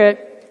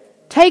Spirit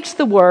takes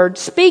the Word,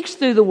 speaks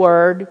through the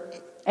Word,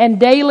 and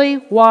daily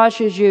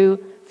washes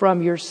you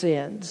from your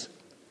sins.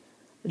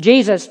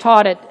 Jesus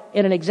taught it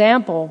in an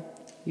example.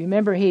 You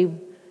remember he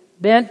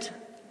bent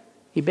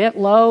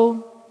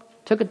low,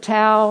 took a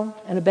towel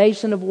and a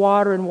basin of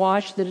water and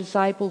washed the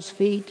disciples'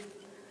 feet.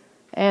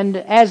 And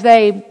as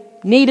they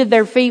needed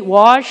their feet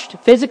washed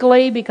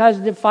physically because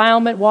of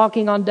defilement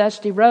walking on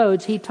dusty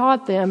roads, he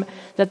taught them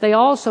that they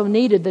also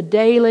needed the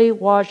daily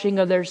washing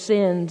of their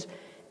sins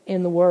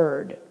in the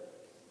Word.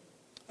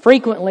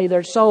 Frequently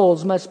their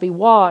souls must be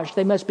washed.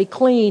 They must be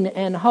clean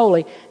and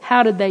holy.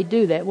 How did they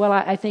do that? Well,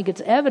 I think it's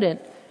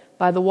evident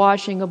by the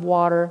washing of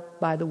water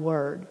by the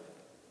Word.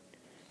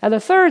 Now the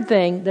third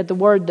thing that the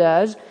Word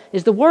does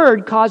is the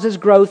Word causes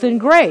growth in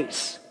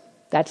grace.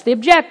 That's the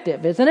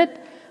objective, isn't it?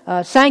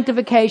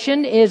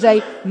 Sanctification is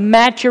a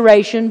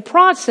maturation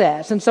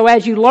process. And so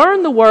as you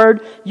learn the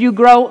Word, you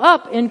grow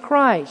up in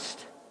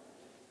Christ.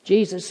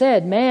 Jesus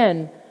said,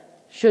 man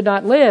should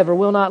not live or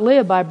will not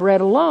live by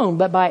bread alone,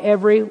 but by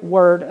every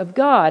word of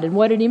God. And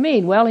what did he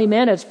mean? Well, he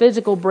meant as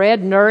physical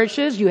bread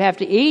nourishes, you have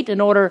to eat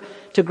in order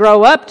to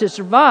grow up, to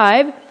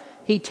survive.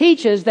 He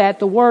teaches that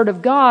the Word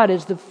of God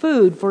is the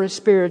food for a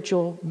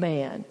spiritual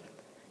man.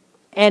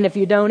 And if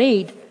you don't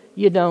eat,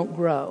 you don't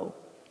grow.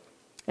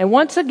 And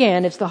once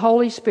again, it's the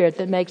Holy Spirit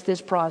that makes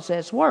this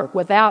process work.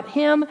 Without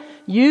Him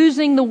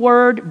using the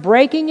Word,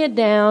 breaking it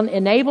down,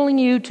 enabling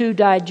you to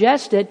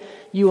digest it,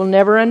 you will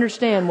never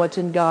understand what's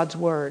in God's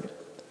Word.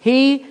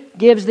 He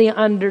gives the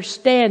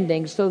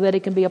understanding so that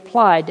it can be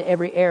applied to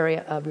every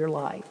area of your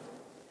life.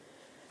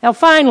 Now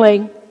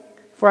finally,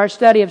 for our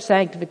study of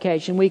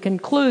sanctification, we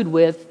conclude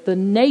with the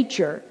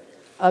nature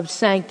of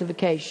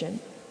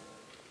sanctification.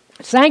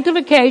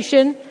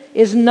 Sanctification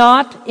is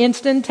not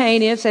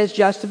instantaneous as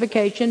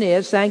justification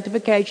is.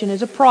 Sanctification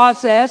is a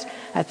process.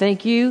 I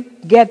think you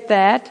get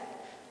that.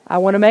 I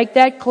want to make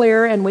that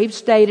clear, and we've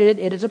stated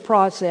it is a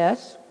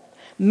process.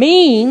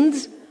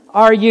 Means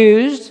are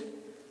used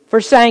for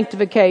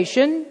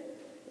sanctification.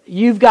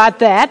 You've got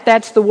that.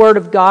 That's the Word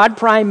of God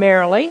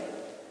primarily.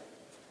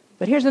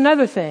 But here's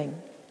another thing.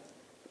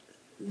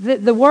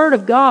 The Word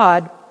of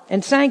God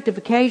and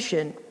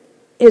sanctification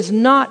is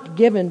not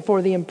given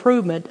for the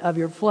improvement of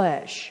your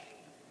flesh.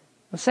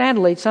 Well,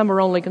 sadly, some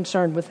are only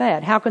concerned with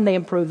that. How can they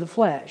improve the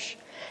flesh?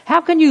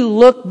 How can you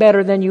look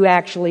better than you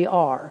actually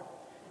are?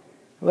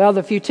 Well,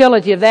 the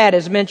futility of that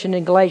is mentioned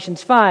in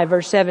Galatians 5,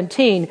 verse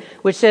 17,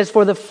 which says,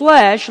 For the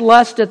flesh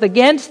lusteth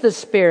against the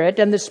Spirit,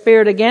 and the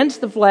Spirit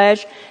against the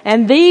flesh,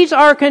 and these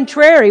are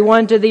contrary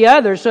one to the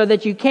other, so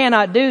that you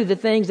cannot do the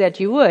things that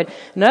you would.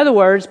 In other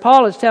words,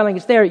 Paul is telling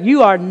us there,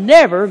 you are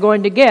never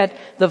going to get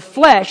the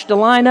flesh to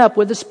line up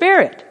with the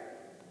Spirit.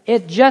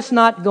 It's just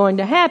not going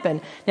to happen.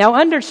 Now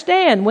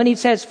understand, when he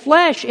says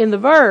flesh in the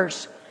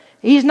verse,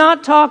 he's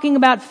not talking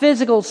about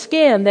physical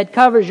skin that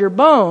covers your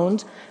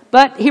bones,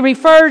 but he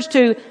refers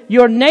to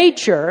your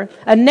nature,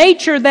 a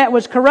nature that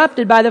was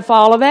corrupted by the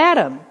fall of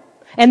Adam.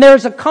 And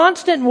there's a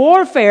constant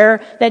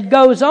warfare that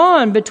goes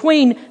on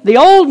between the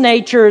old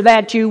nature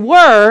that you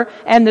were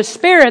and the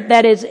Spirit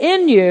that is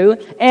in you,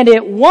 and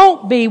it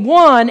won't be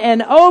won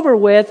and over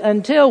with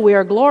until we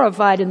are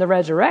glorified in the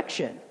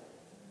resurrection.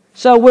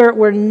 So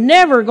we're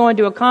never going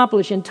to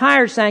accomplish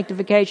entire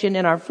sanctification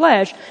in our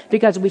flesh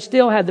because we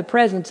still have the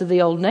presence of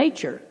the old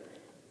nature.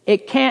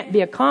 It can't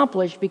be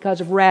accomplished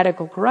because of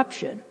radical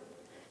corruption.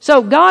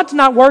 So God's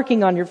not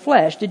working on your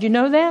flesh. Did you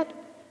know that?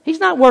 He's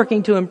not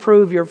working to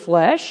improve your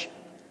flesh.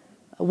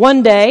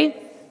 One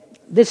day,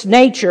 this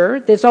nature,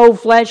 this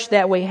old flesh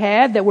that we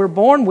have, that we're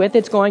born with,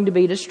 it's going to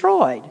be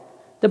destroyed.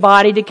 The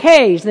body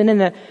decays. Then in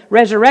the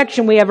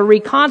resurrection, we have a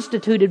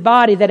reconstituted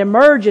body that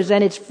emerges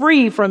and it's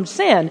free from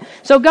sin.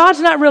 So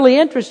God's not really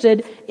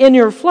interested in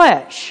your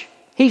flesh.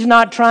 He's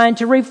not trying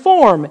to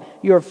reform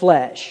your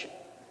flesh.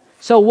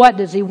 So what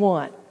does He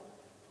want?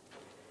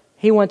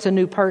 He wants a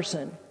new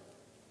person.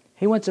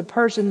 He wants a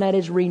person that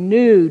is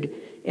renewed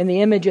in the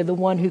image of the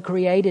one who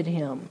created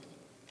him.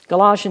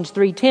 Colossians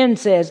 3:10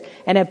 says,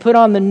 "And have put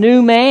on the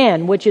new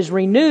man, which is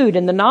renewed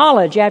in the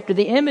knowledge after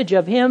the image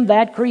of him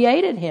that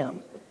created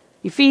him."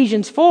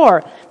 Ephesians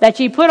 4, "That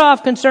ye put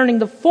off concerning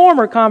the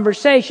former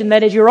conversation,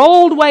 that is your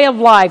old way of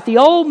life, the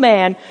old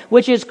man,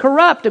 which is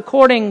corrupt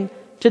according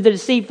to the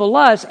deceitful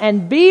lust,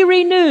 and be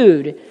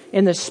renewed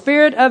in the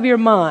spirit of your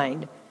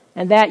mind,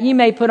 and that ye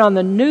may put on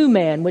the new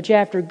man, which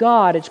after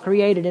God is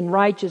created in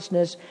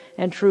righteousness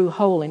and true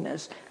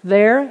holiness."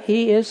 There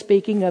he is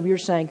speaking of your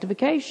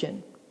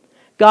sanctification.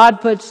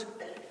 God puts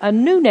a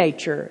new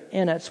nature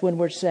in us when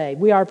we're saved.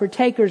 We are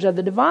partakers of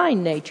the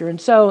divine nature. And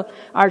so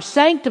our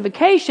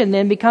sanctification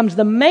then becomes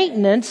the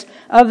maintenance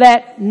of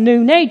that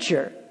new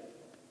nature.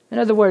 In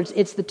other words,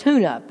 it's the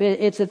tune-up.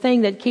 It's the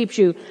thing that keeps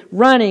you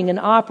running and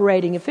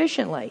operating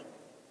efficiently.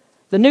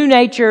 The new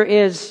nature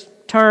is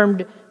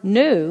termed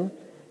new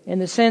in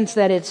the sense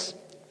that it's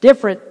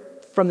different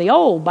from the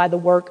old by the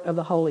work of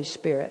the Holy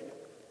Spirit.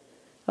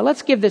 Now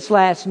let's give this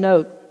last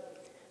note.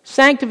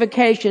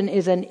 Sanctification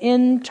is an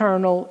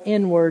internal,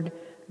 inward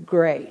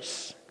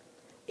grace.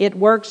 It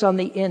works on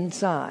the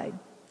inside.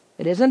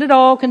 It isn't at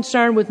all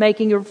concerned with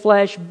making your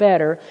flesh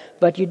better,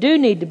 but you do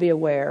need to be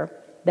aware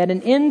that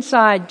an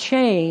inside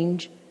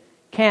change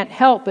can't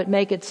help but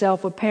make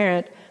itself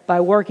apparent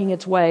by working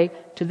its way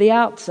to the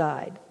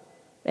outside.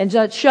 And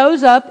so it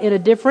shows up in a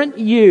different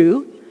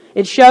you.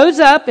 It shows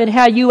up in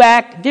how you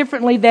act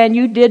differently than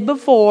you did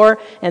before,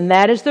 and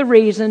that is the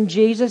reason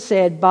Jesus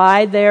said,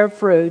 "By their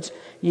fruits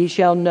ye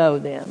shall know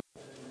them."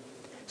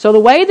 So the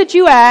way that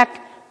you act,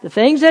 the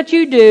things that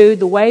you do,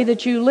 the way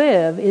that you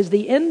live is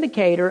the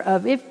indicator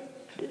of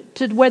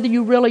whether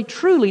you really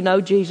truly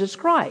know Jesus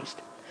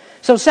Christ.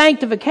 So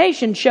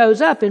sanctification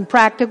shows up in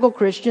practical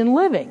Christian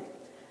living.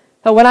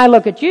 So when I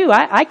look at you,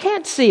 I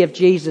can't see if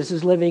Jesus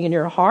is living in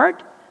your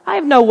heart. I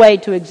have no way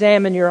to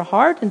examine your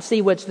heart and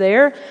see what's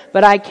there,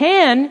 but I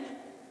can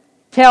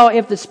tell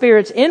if the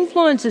Spirit's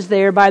influence is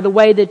there by the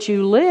way that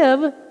you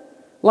live.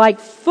 Like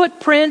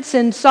footprints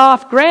in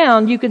soft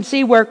ground, you can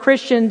see where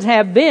Christians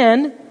have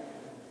been.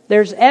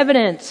 There's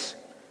evidence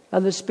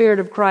of the Spirit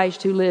of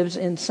Christ who lives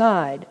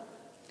inside.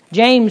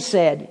 James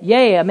said,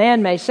 "Yea, a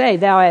man may say,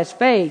 thou hast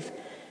faith,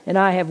 and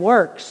I have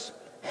works."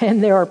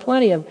 And there are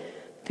plenty of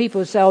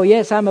people who say, "Oh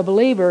yes, I'm a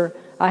believer,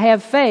 I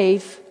have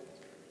faith."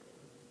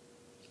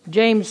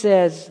 James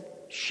says,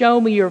 "Show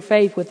me your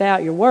faith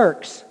without your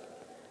works,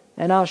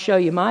 and I'll show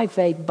you my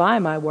faith by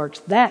my works."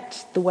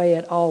 That's the way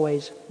it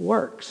always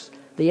works.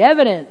 The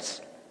evidence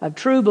of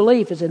true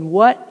belief is in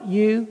what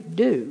you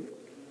do.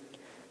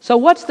 So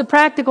what's the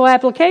practical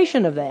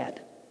application of that?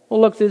 We'll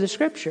look through the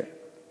Scripture.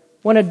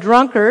 When a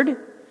drunkard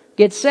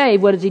gets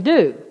saved, what does he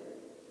do?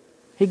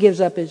 He gives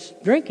up his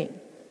drinking,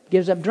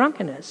 gives up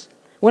drunkenness.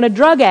 When a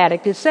drug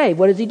addict is saved,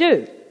 what does he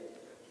do?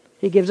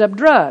 He gives up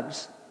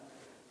drugs.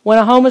 When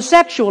a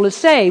homosexual is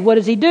saved, what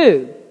does he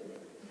do?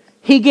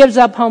 He gives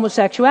up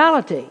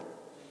homosexuality.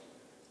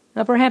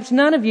 Now, perhaps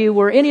none of you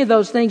were any of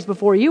those things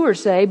before you were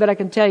saved, but I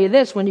can tell you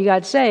this, when you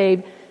got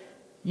saved,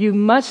 you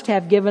must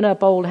have given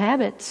up old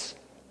habits.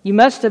 You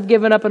must have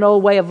given up an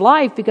old way of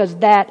life, because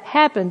that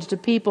happens to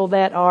people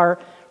that are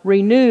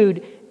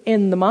renewed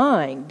in the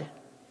mind.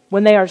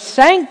 When they are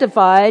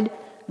sanctified,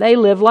 they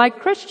live like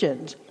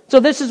Christians.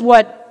 So this is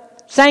what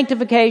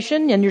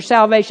sanctification and your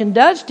salvation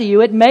does to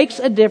you. It makes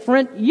a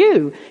different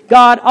you.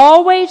 God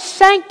always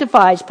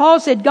sanctifies. Paul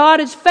said God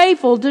is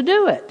faithful to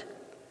do it.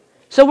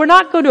 So we're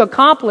not going to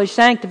accomplish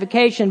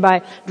sanctification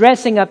by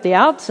dressing up the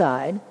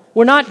outside.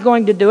 We're not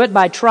going to do it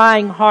by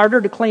trying harder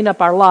to clean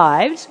up our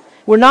lives.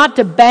 We're not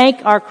to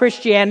bank our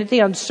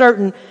Christianity on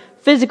certain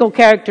physical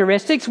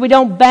characteristics. We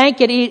don't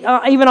bank it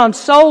even on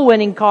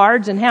soul-winning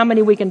cards and how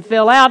many we can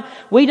fill out.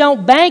 We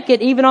don't bank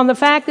it even on the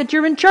fact that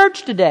you're in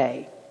church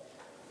today.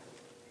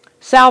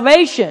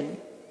 Salvation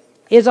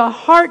is a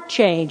heart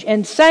change,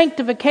 and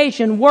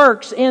sanctification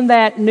works in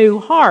that new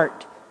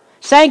heart.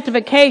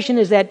 Sanctification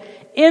is that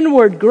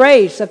inward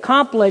grace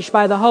accomplished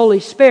by the Holy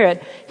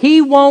Spirit.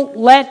 He won't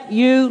let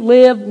you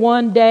live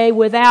one day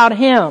without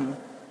Him.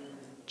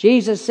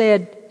 Jesus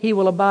said He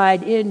will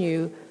abide in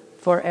you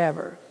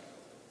forever.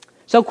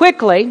 So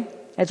quickly,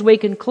 as we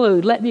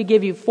conclude, let me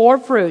give you 4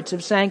 fruits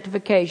of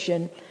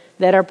sanctification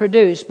that are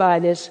produced by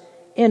this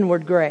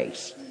inward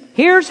grace.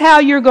 Here's how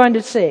you're going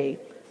to see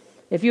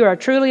if you are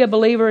truly a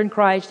believer in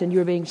Christ and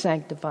you're being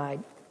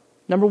sanctified.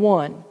 Number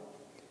 1,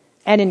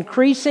 an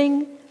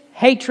increasing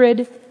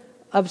hatred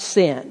of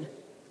sin.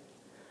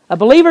 A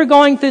believer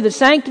going through the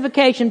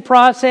sanctification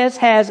process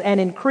has an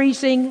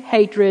increasing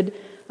hatred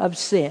of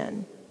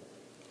sin.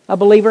 A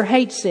believer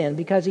hates sin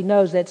because he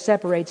knows that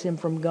separates him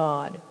from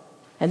God.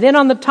 And then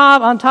on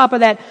top of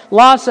that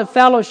loss of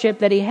fellowship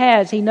that he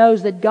has, he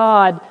knows that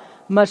God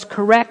must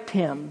correct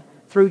him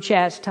through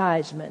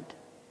chastisement.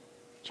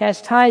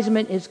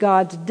 Chastisement is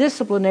God's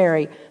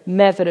disciplinary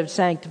method of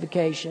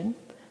sanctification.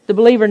 The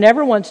believer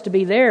never wants to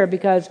be there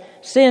because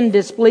sin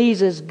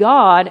displeases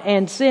God,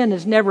 and sin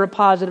is never a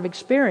positive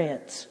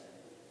experience.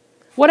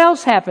 What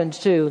else happens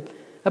to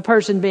a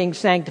person being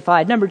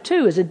sanctified? Number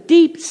 2 is a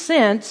deep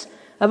sense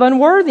of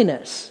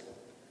unworthiness.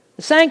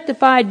 The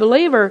sanctified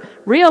believer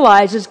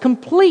realizes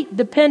complete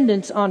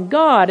dependence on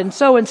God, and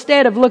so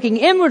instead of looking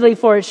inwardly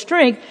for his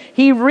strength,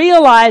 he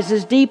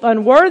realizes deep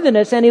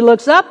unworthiness and he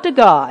looks up to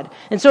God.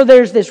 And so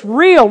there's this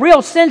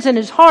real sense in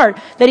his heart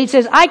that he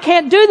says, I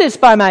can't do this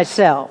by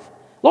myself.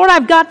 Lord,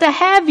 I've got to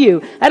have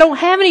you. I don't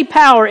have any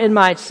power in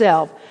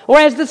myself. Or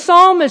as the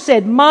psalmist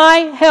said, my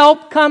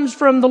help comes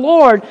from the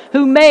Lord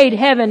who made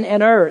heaven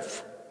and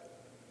earth.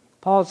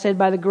 Paul said,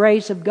 by the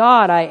grace of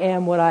God I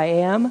am what I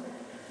am.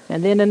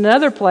 And then in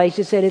another place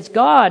he said, it's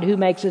God who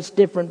makes us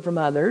different from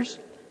others.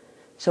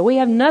 So we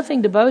have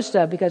nothing to boast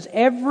of because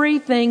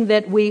everything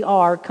that we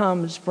are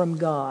comes from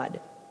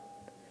God.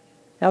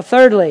 Now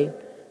thirdly,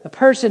 a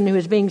person who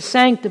is being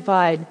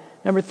sanctified,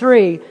 number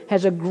 3,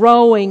 has a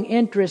growing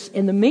interest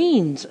in the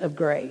means of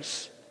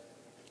grace.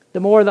 The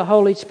more the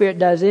Holy Spirit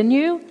does in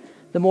you,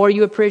 the more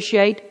you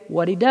appreciate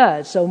what He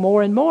does. So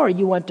more and more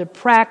you want to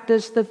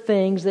practice the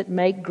things that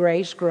make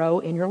grace grow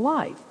in your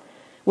life.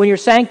 When you're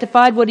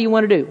sanctified, what do you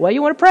want to do? Well,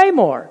 you want to pray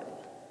more.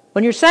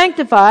 When you're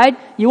sanctified,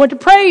 you want to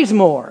praise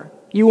more.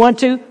 You want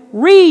to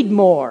read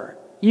more.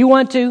 You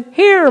want to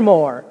hear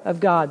more of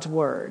God's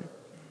Word.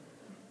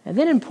 And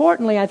then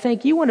importantly, I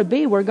think you want to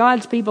be where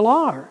God's people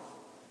are.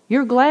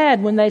 You're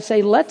glad when they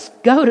say, let's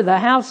go to the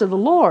house of the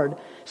Lord.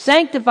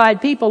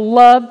 Sanctified people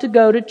love to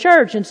go to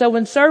church. And so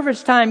when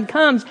service time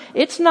comes,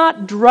 it's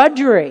not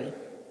drudgery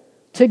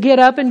to get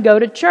up and go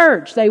to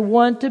church. They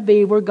want to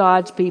be where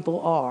God's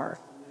people are.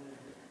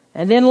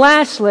 And then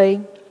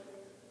lastly,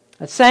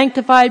 a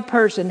sanctified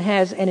person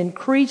has an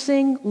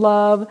increasing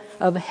love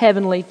of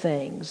heavenly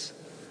things.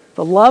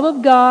 The love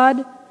of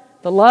God,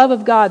 the love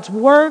of God's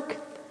work,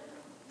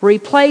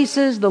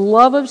 replaces the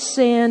love of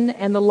sin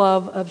and the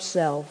love of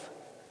self.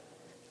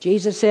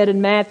 Jesus said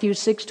in Matthew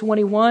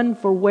 6:21,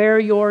 for where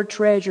your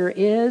treasure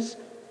is,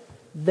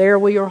 there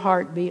will your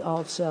heart be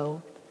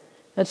also.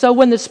 And so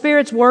when the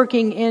Spirit's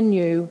working in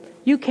you,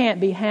 you can't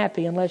be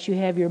happy unless you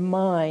have your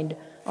mind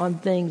on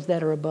things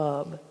that are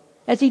above.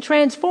 As He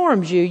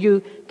transforms you,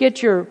 you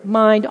get your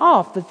mind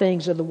off the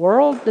things of the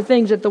world, the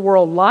things that the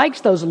world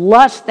likes, those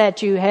lusts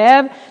that you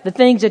have, the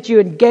things that you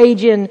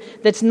engage in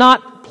that's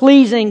not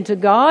pleasing to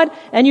God,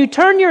 and you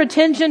turn your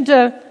attention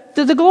to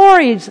the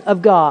glories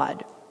of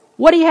God,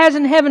 what He has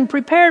in heaven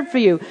prepared for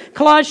you.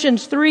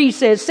 Colossians 3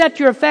 says, set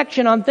your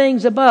affection on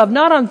things above,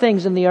 not on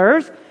things in the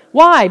earth.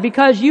 Why?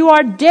 Because you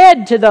are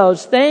dead to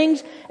those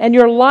things, and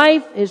your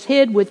life is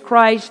hid with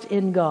Christ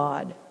in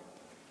God.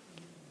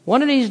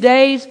 One of these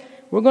days,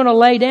 we're going to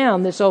lay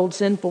down this old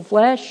sinful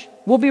flesh.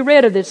 We'll be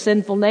rid of this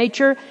sinful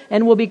nature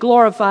and we'll be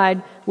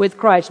glorified with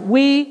Christ.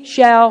 We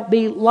shall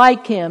be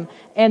like Him,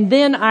 and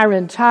then our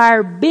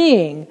entire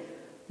being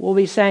will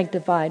be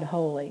sanctified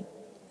holy.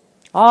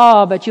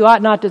 Oh, but you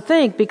ought not to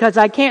think, because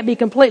I can't be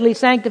completely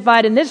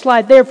sanctified in this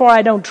life, therefore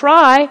I don't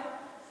try.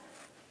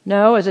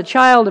 No, as a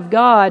child of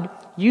God,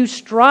 you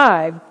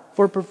strive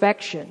for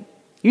perfection.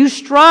 You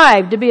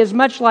strive to be as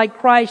much like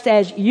Christ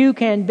as you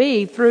can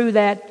be through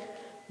that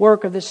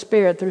work of the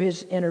Spirit, through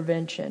His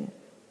intervention.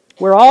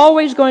 We're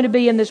always going to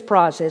be in this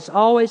process,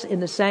 always in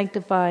the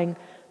sanctifying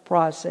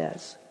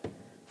process.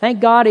 Thank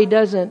God He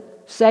doesn't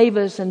save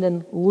us and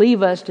then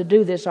leave us to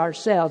do this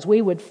ourselves. We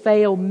would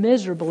fail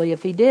miserably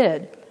if He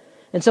did.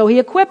 And so He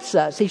equips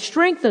us. He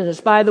strengthens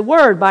us by the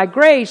Word, by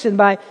grace, and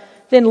by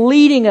then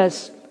leading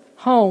us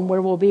home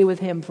where we'll be with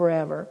Him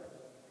forever.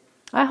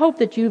 I hope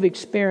that you've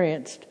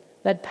experienced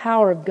that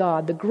power of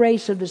God, the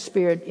grace of the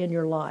Spirit in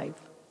your life.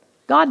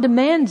 God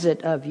demands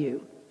it of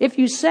you. If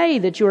you say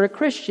that you're a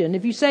Christian,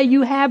 if you say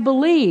you have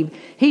believed,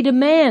 He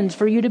demands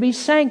for you to be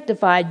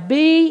sanctified.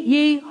 Be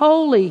ye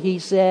holy, He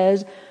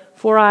says,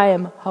 for I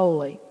am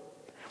holy.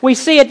 We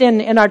see it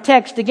in our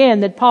text again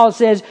that Paul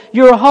says,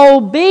 your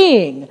whole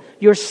being,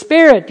 your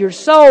spirit, your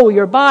soul,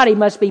 your body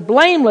must be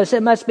blameless.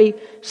 It must be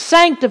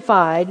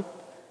sanctified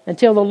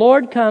until the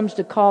Lord comes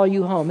to call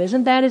you home.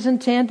 Isn't that His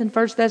intent in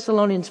 1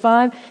 Thessalonians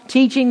 5?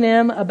 Teaching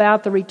them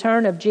about the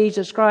return of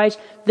Jesus Christ.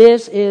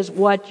 This is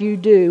what you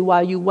do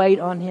while you wait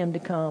on Him to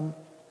come.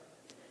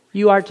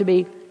 You are to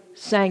be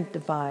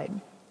sanctified.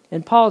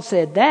 And Paul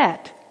said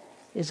that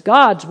is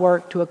God's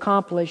work to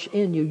accomplish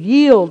in you.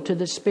 Yield to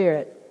the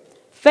Spirit.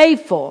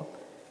 Faithful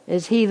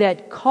is He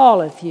that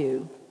calleth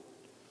you,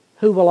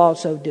 who will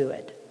also do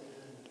it.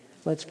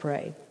 Let's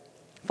pray.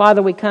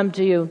 Father, we come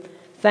to You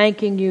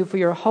thanking You for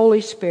Your Holy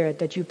Spirit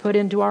that You put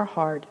into our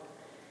heart.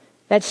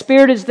 That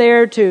Spirit is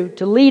there to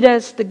lead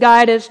us, to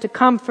guide us, to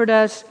comfort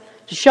us,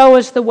 to show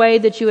us the way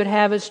that You would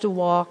have us to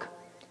walk.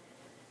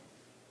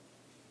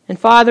 And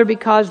Father,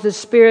 because the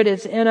Spirit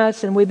is in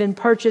us and we've been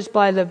purchased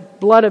by the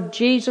blood of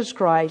Jesus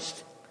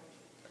Christ,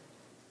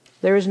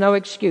 there is no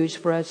excuse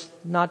for us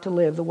not to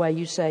live the way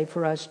You say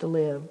for us to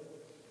live.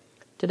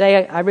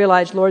 Today I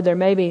realize, Lord, there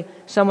may be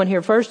someone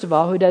here, first of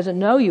all, who doesn't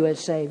know You as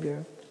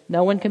Savior.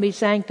 No one can be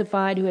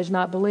sanctified who has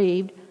not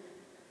believed.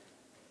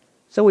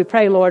 So we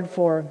pray, Lord,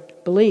 for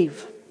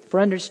belief, for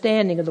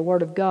understanding of the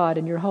Word of God,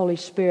 and Your Holy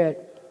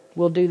Spirit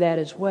will do that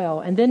as well.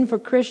 And then for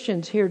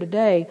Christians here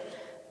today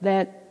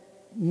that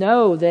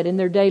know that in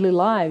their daily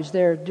lives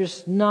they're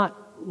just not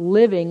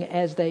living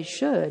as they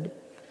should.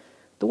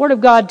 The Word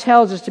of God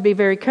tells us to be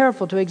very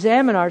careful, to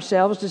examine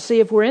ourselves to see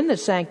if we're in the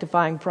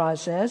sanctifying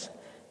process.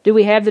 Do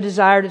we have the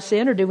desire to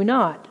sin or do we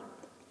not?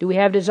 Do we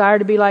have a desire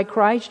to be like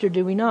Christ or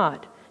do we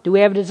not? Do we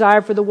have a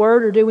desire for the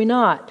Word or do we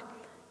not?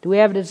 Do we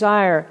have a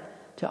desire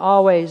to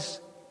always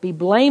be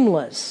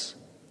blameless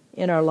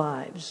in our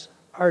lives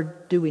or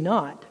do we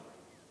not?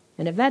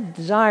 And if that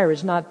desire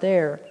is not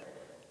there,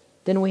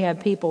 then we have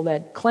people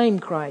that claim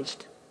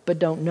Christ but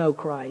don't know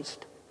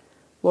Christ.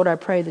 Lord, I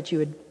pray that you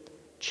would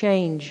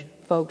change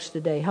folks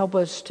today. Help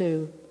us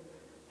to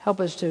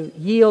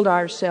yield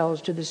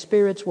ourselves to the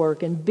Spirit's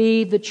work and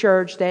be the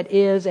church that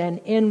is an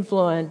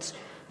influence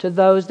to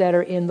those that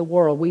are in the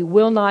world. We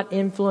will not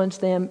influence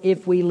them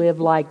if we live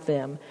like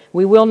them.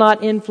 We will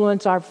not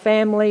influence our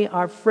family,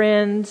 our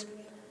friends.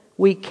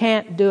 We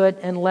can't do it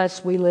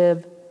unless we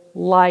live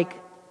like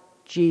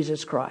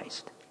Jesus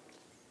Christ.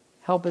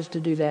 Help us to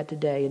do that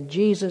today. In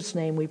Jesus'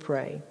 name we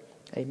pray.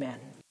 Amen.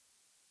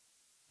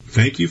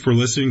 Thank you for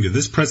listening to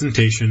this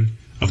presentation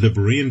of the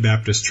Berean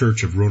Baptist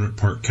Church of Rohnert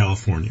Park,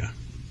 California.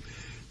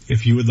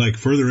 If you would like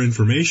further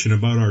information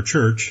about our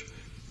church,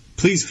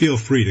 please feel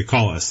free to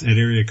call us at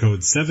area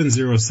code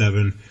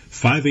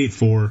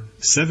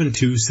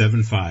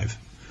 707-584-7275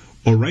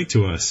 or write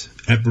to us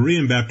at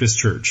Berean Baptist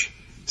Church,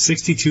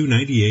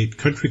 6298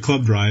 Country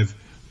Club Drive,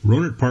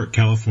 Rohnert Park,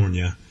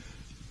 California,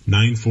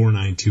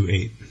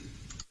 94928.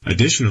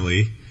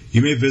 Additionally,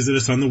 you may visit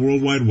us on the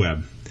World Wide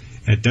Web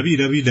at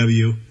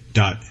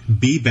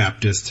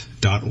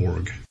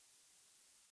www.bbaptist.org.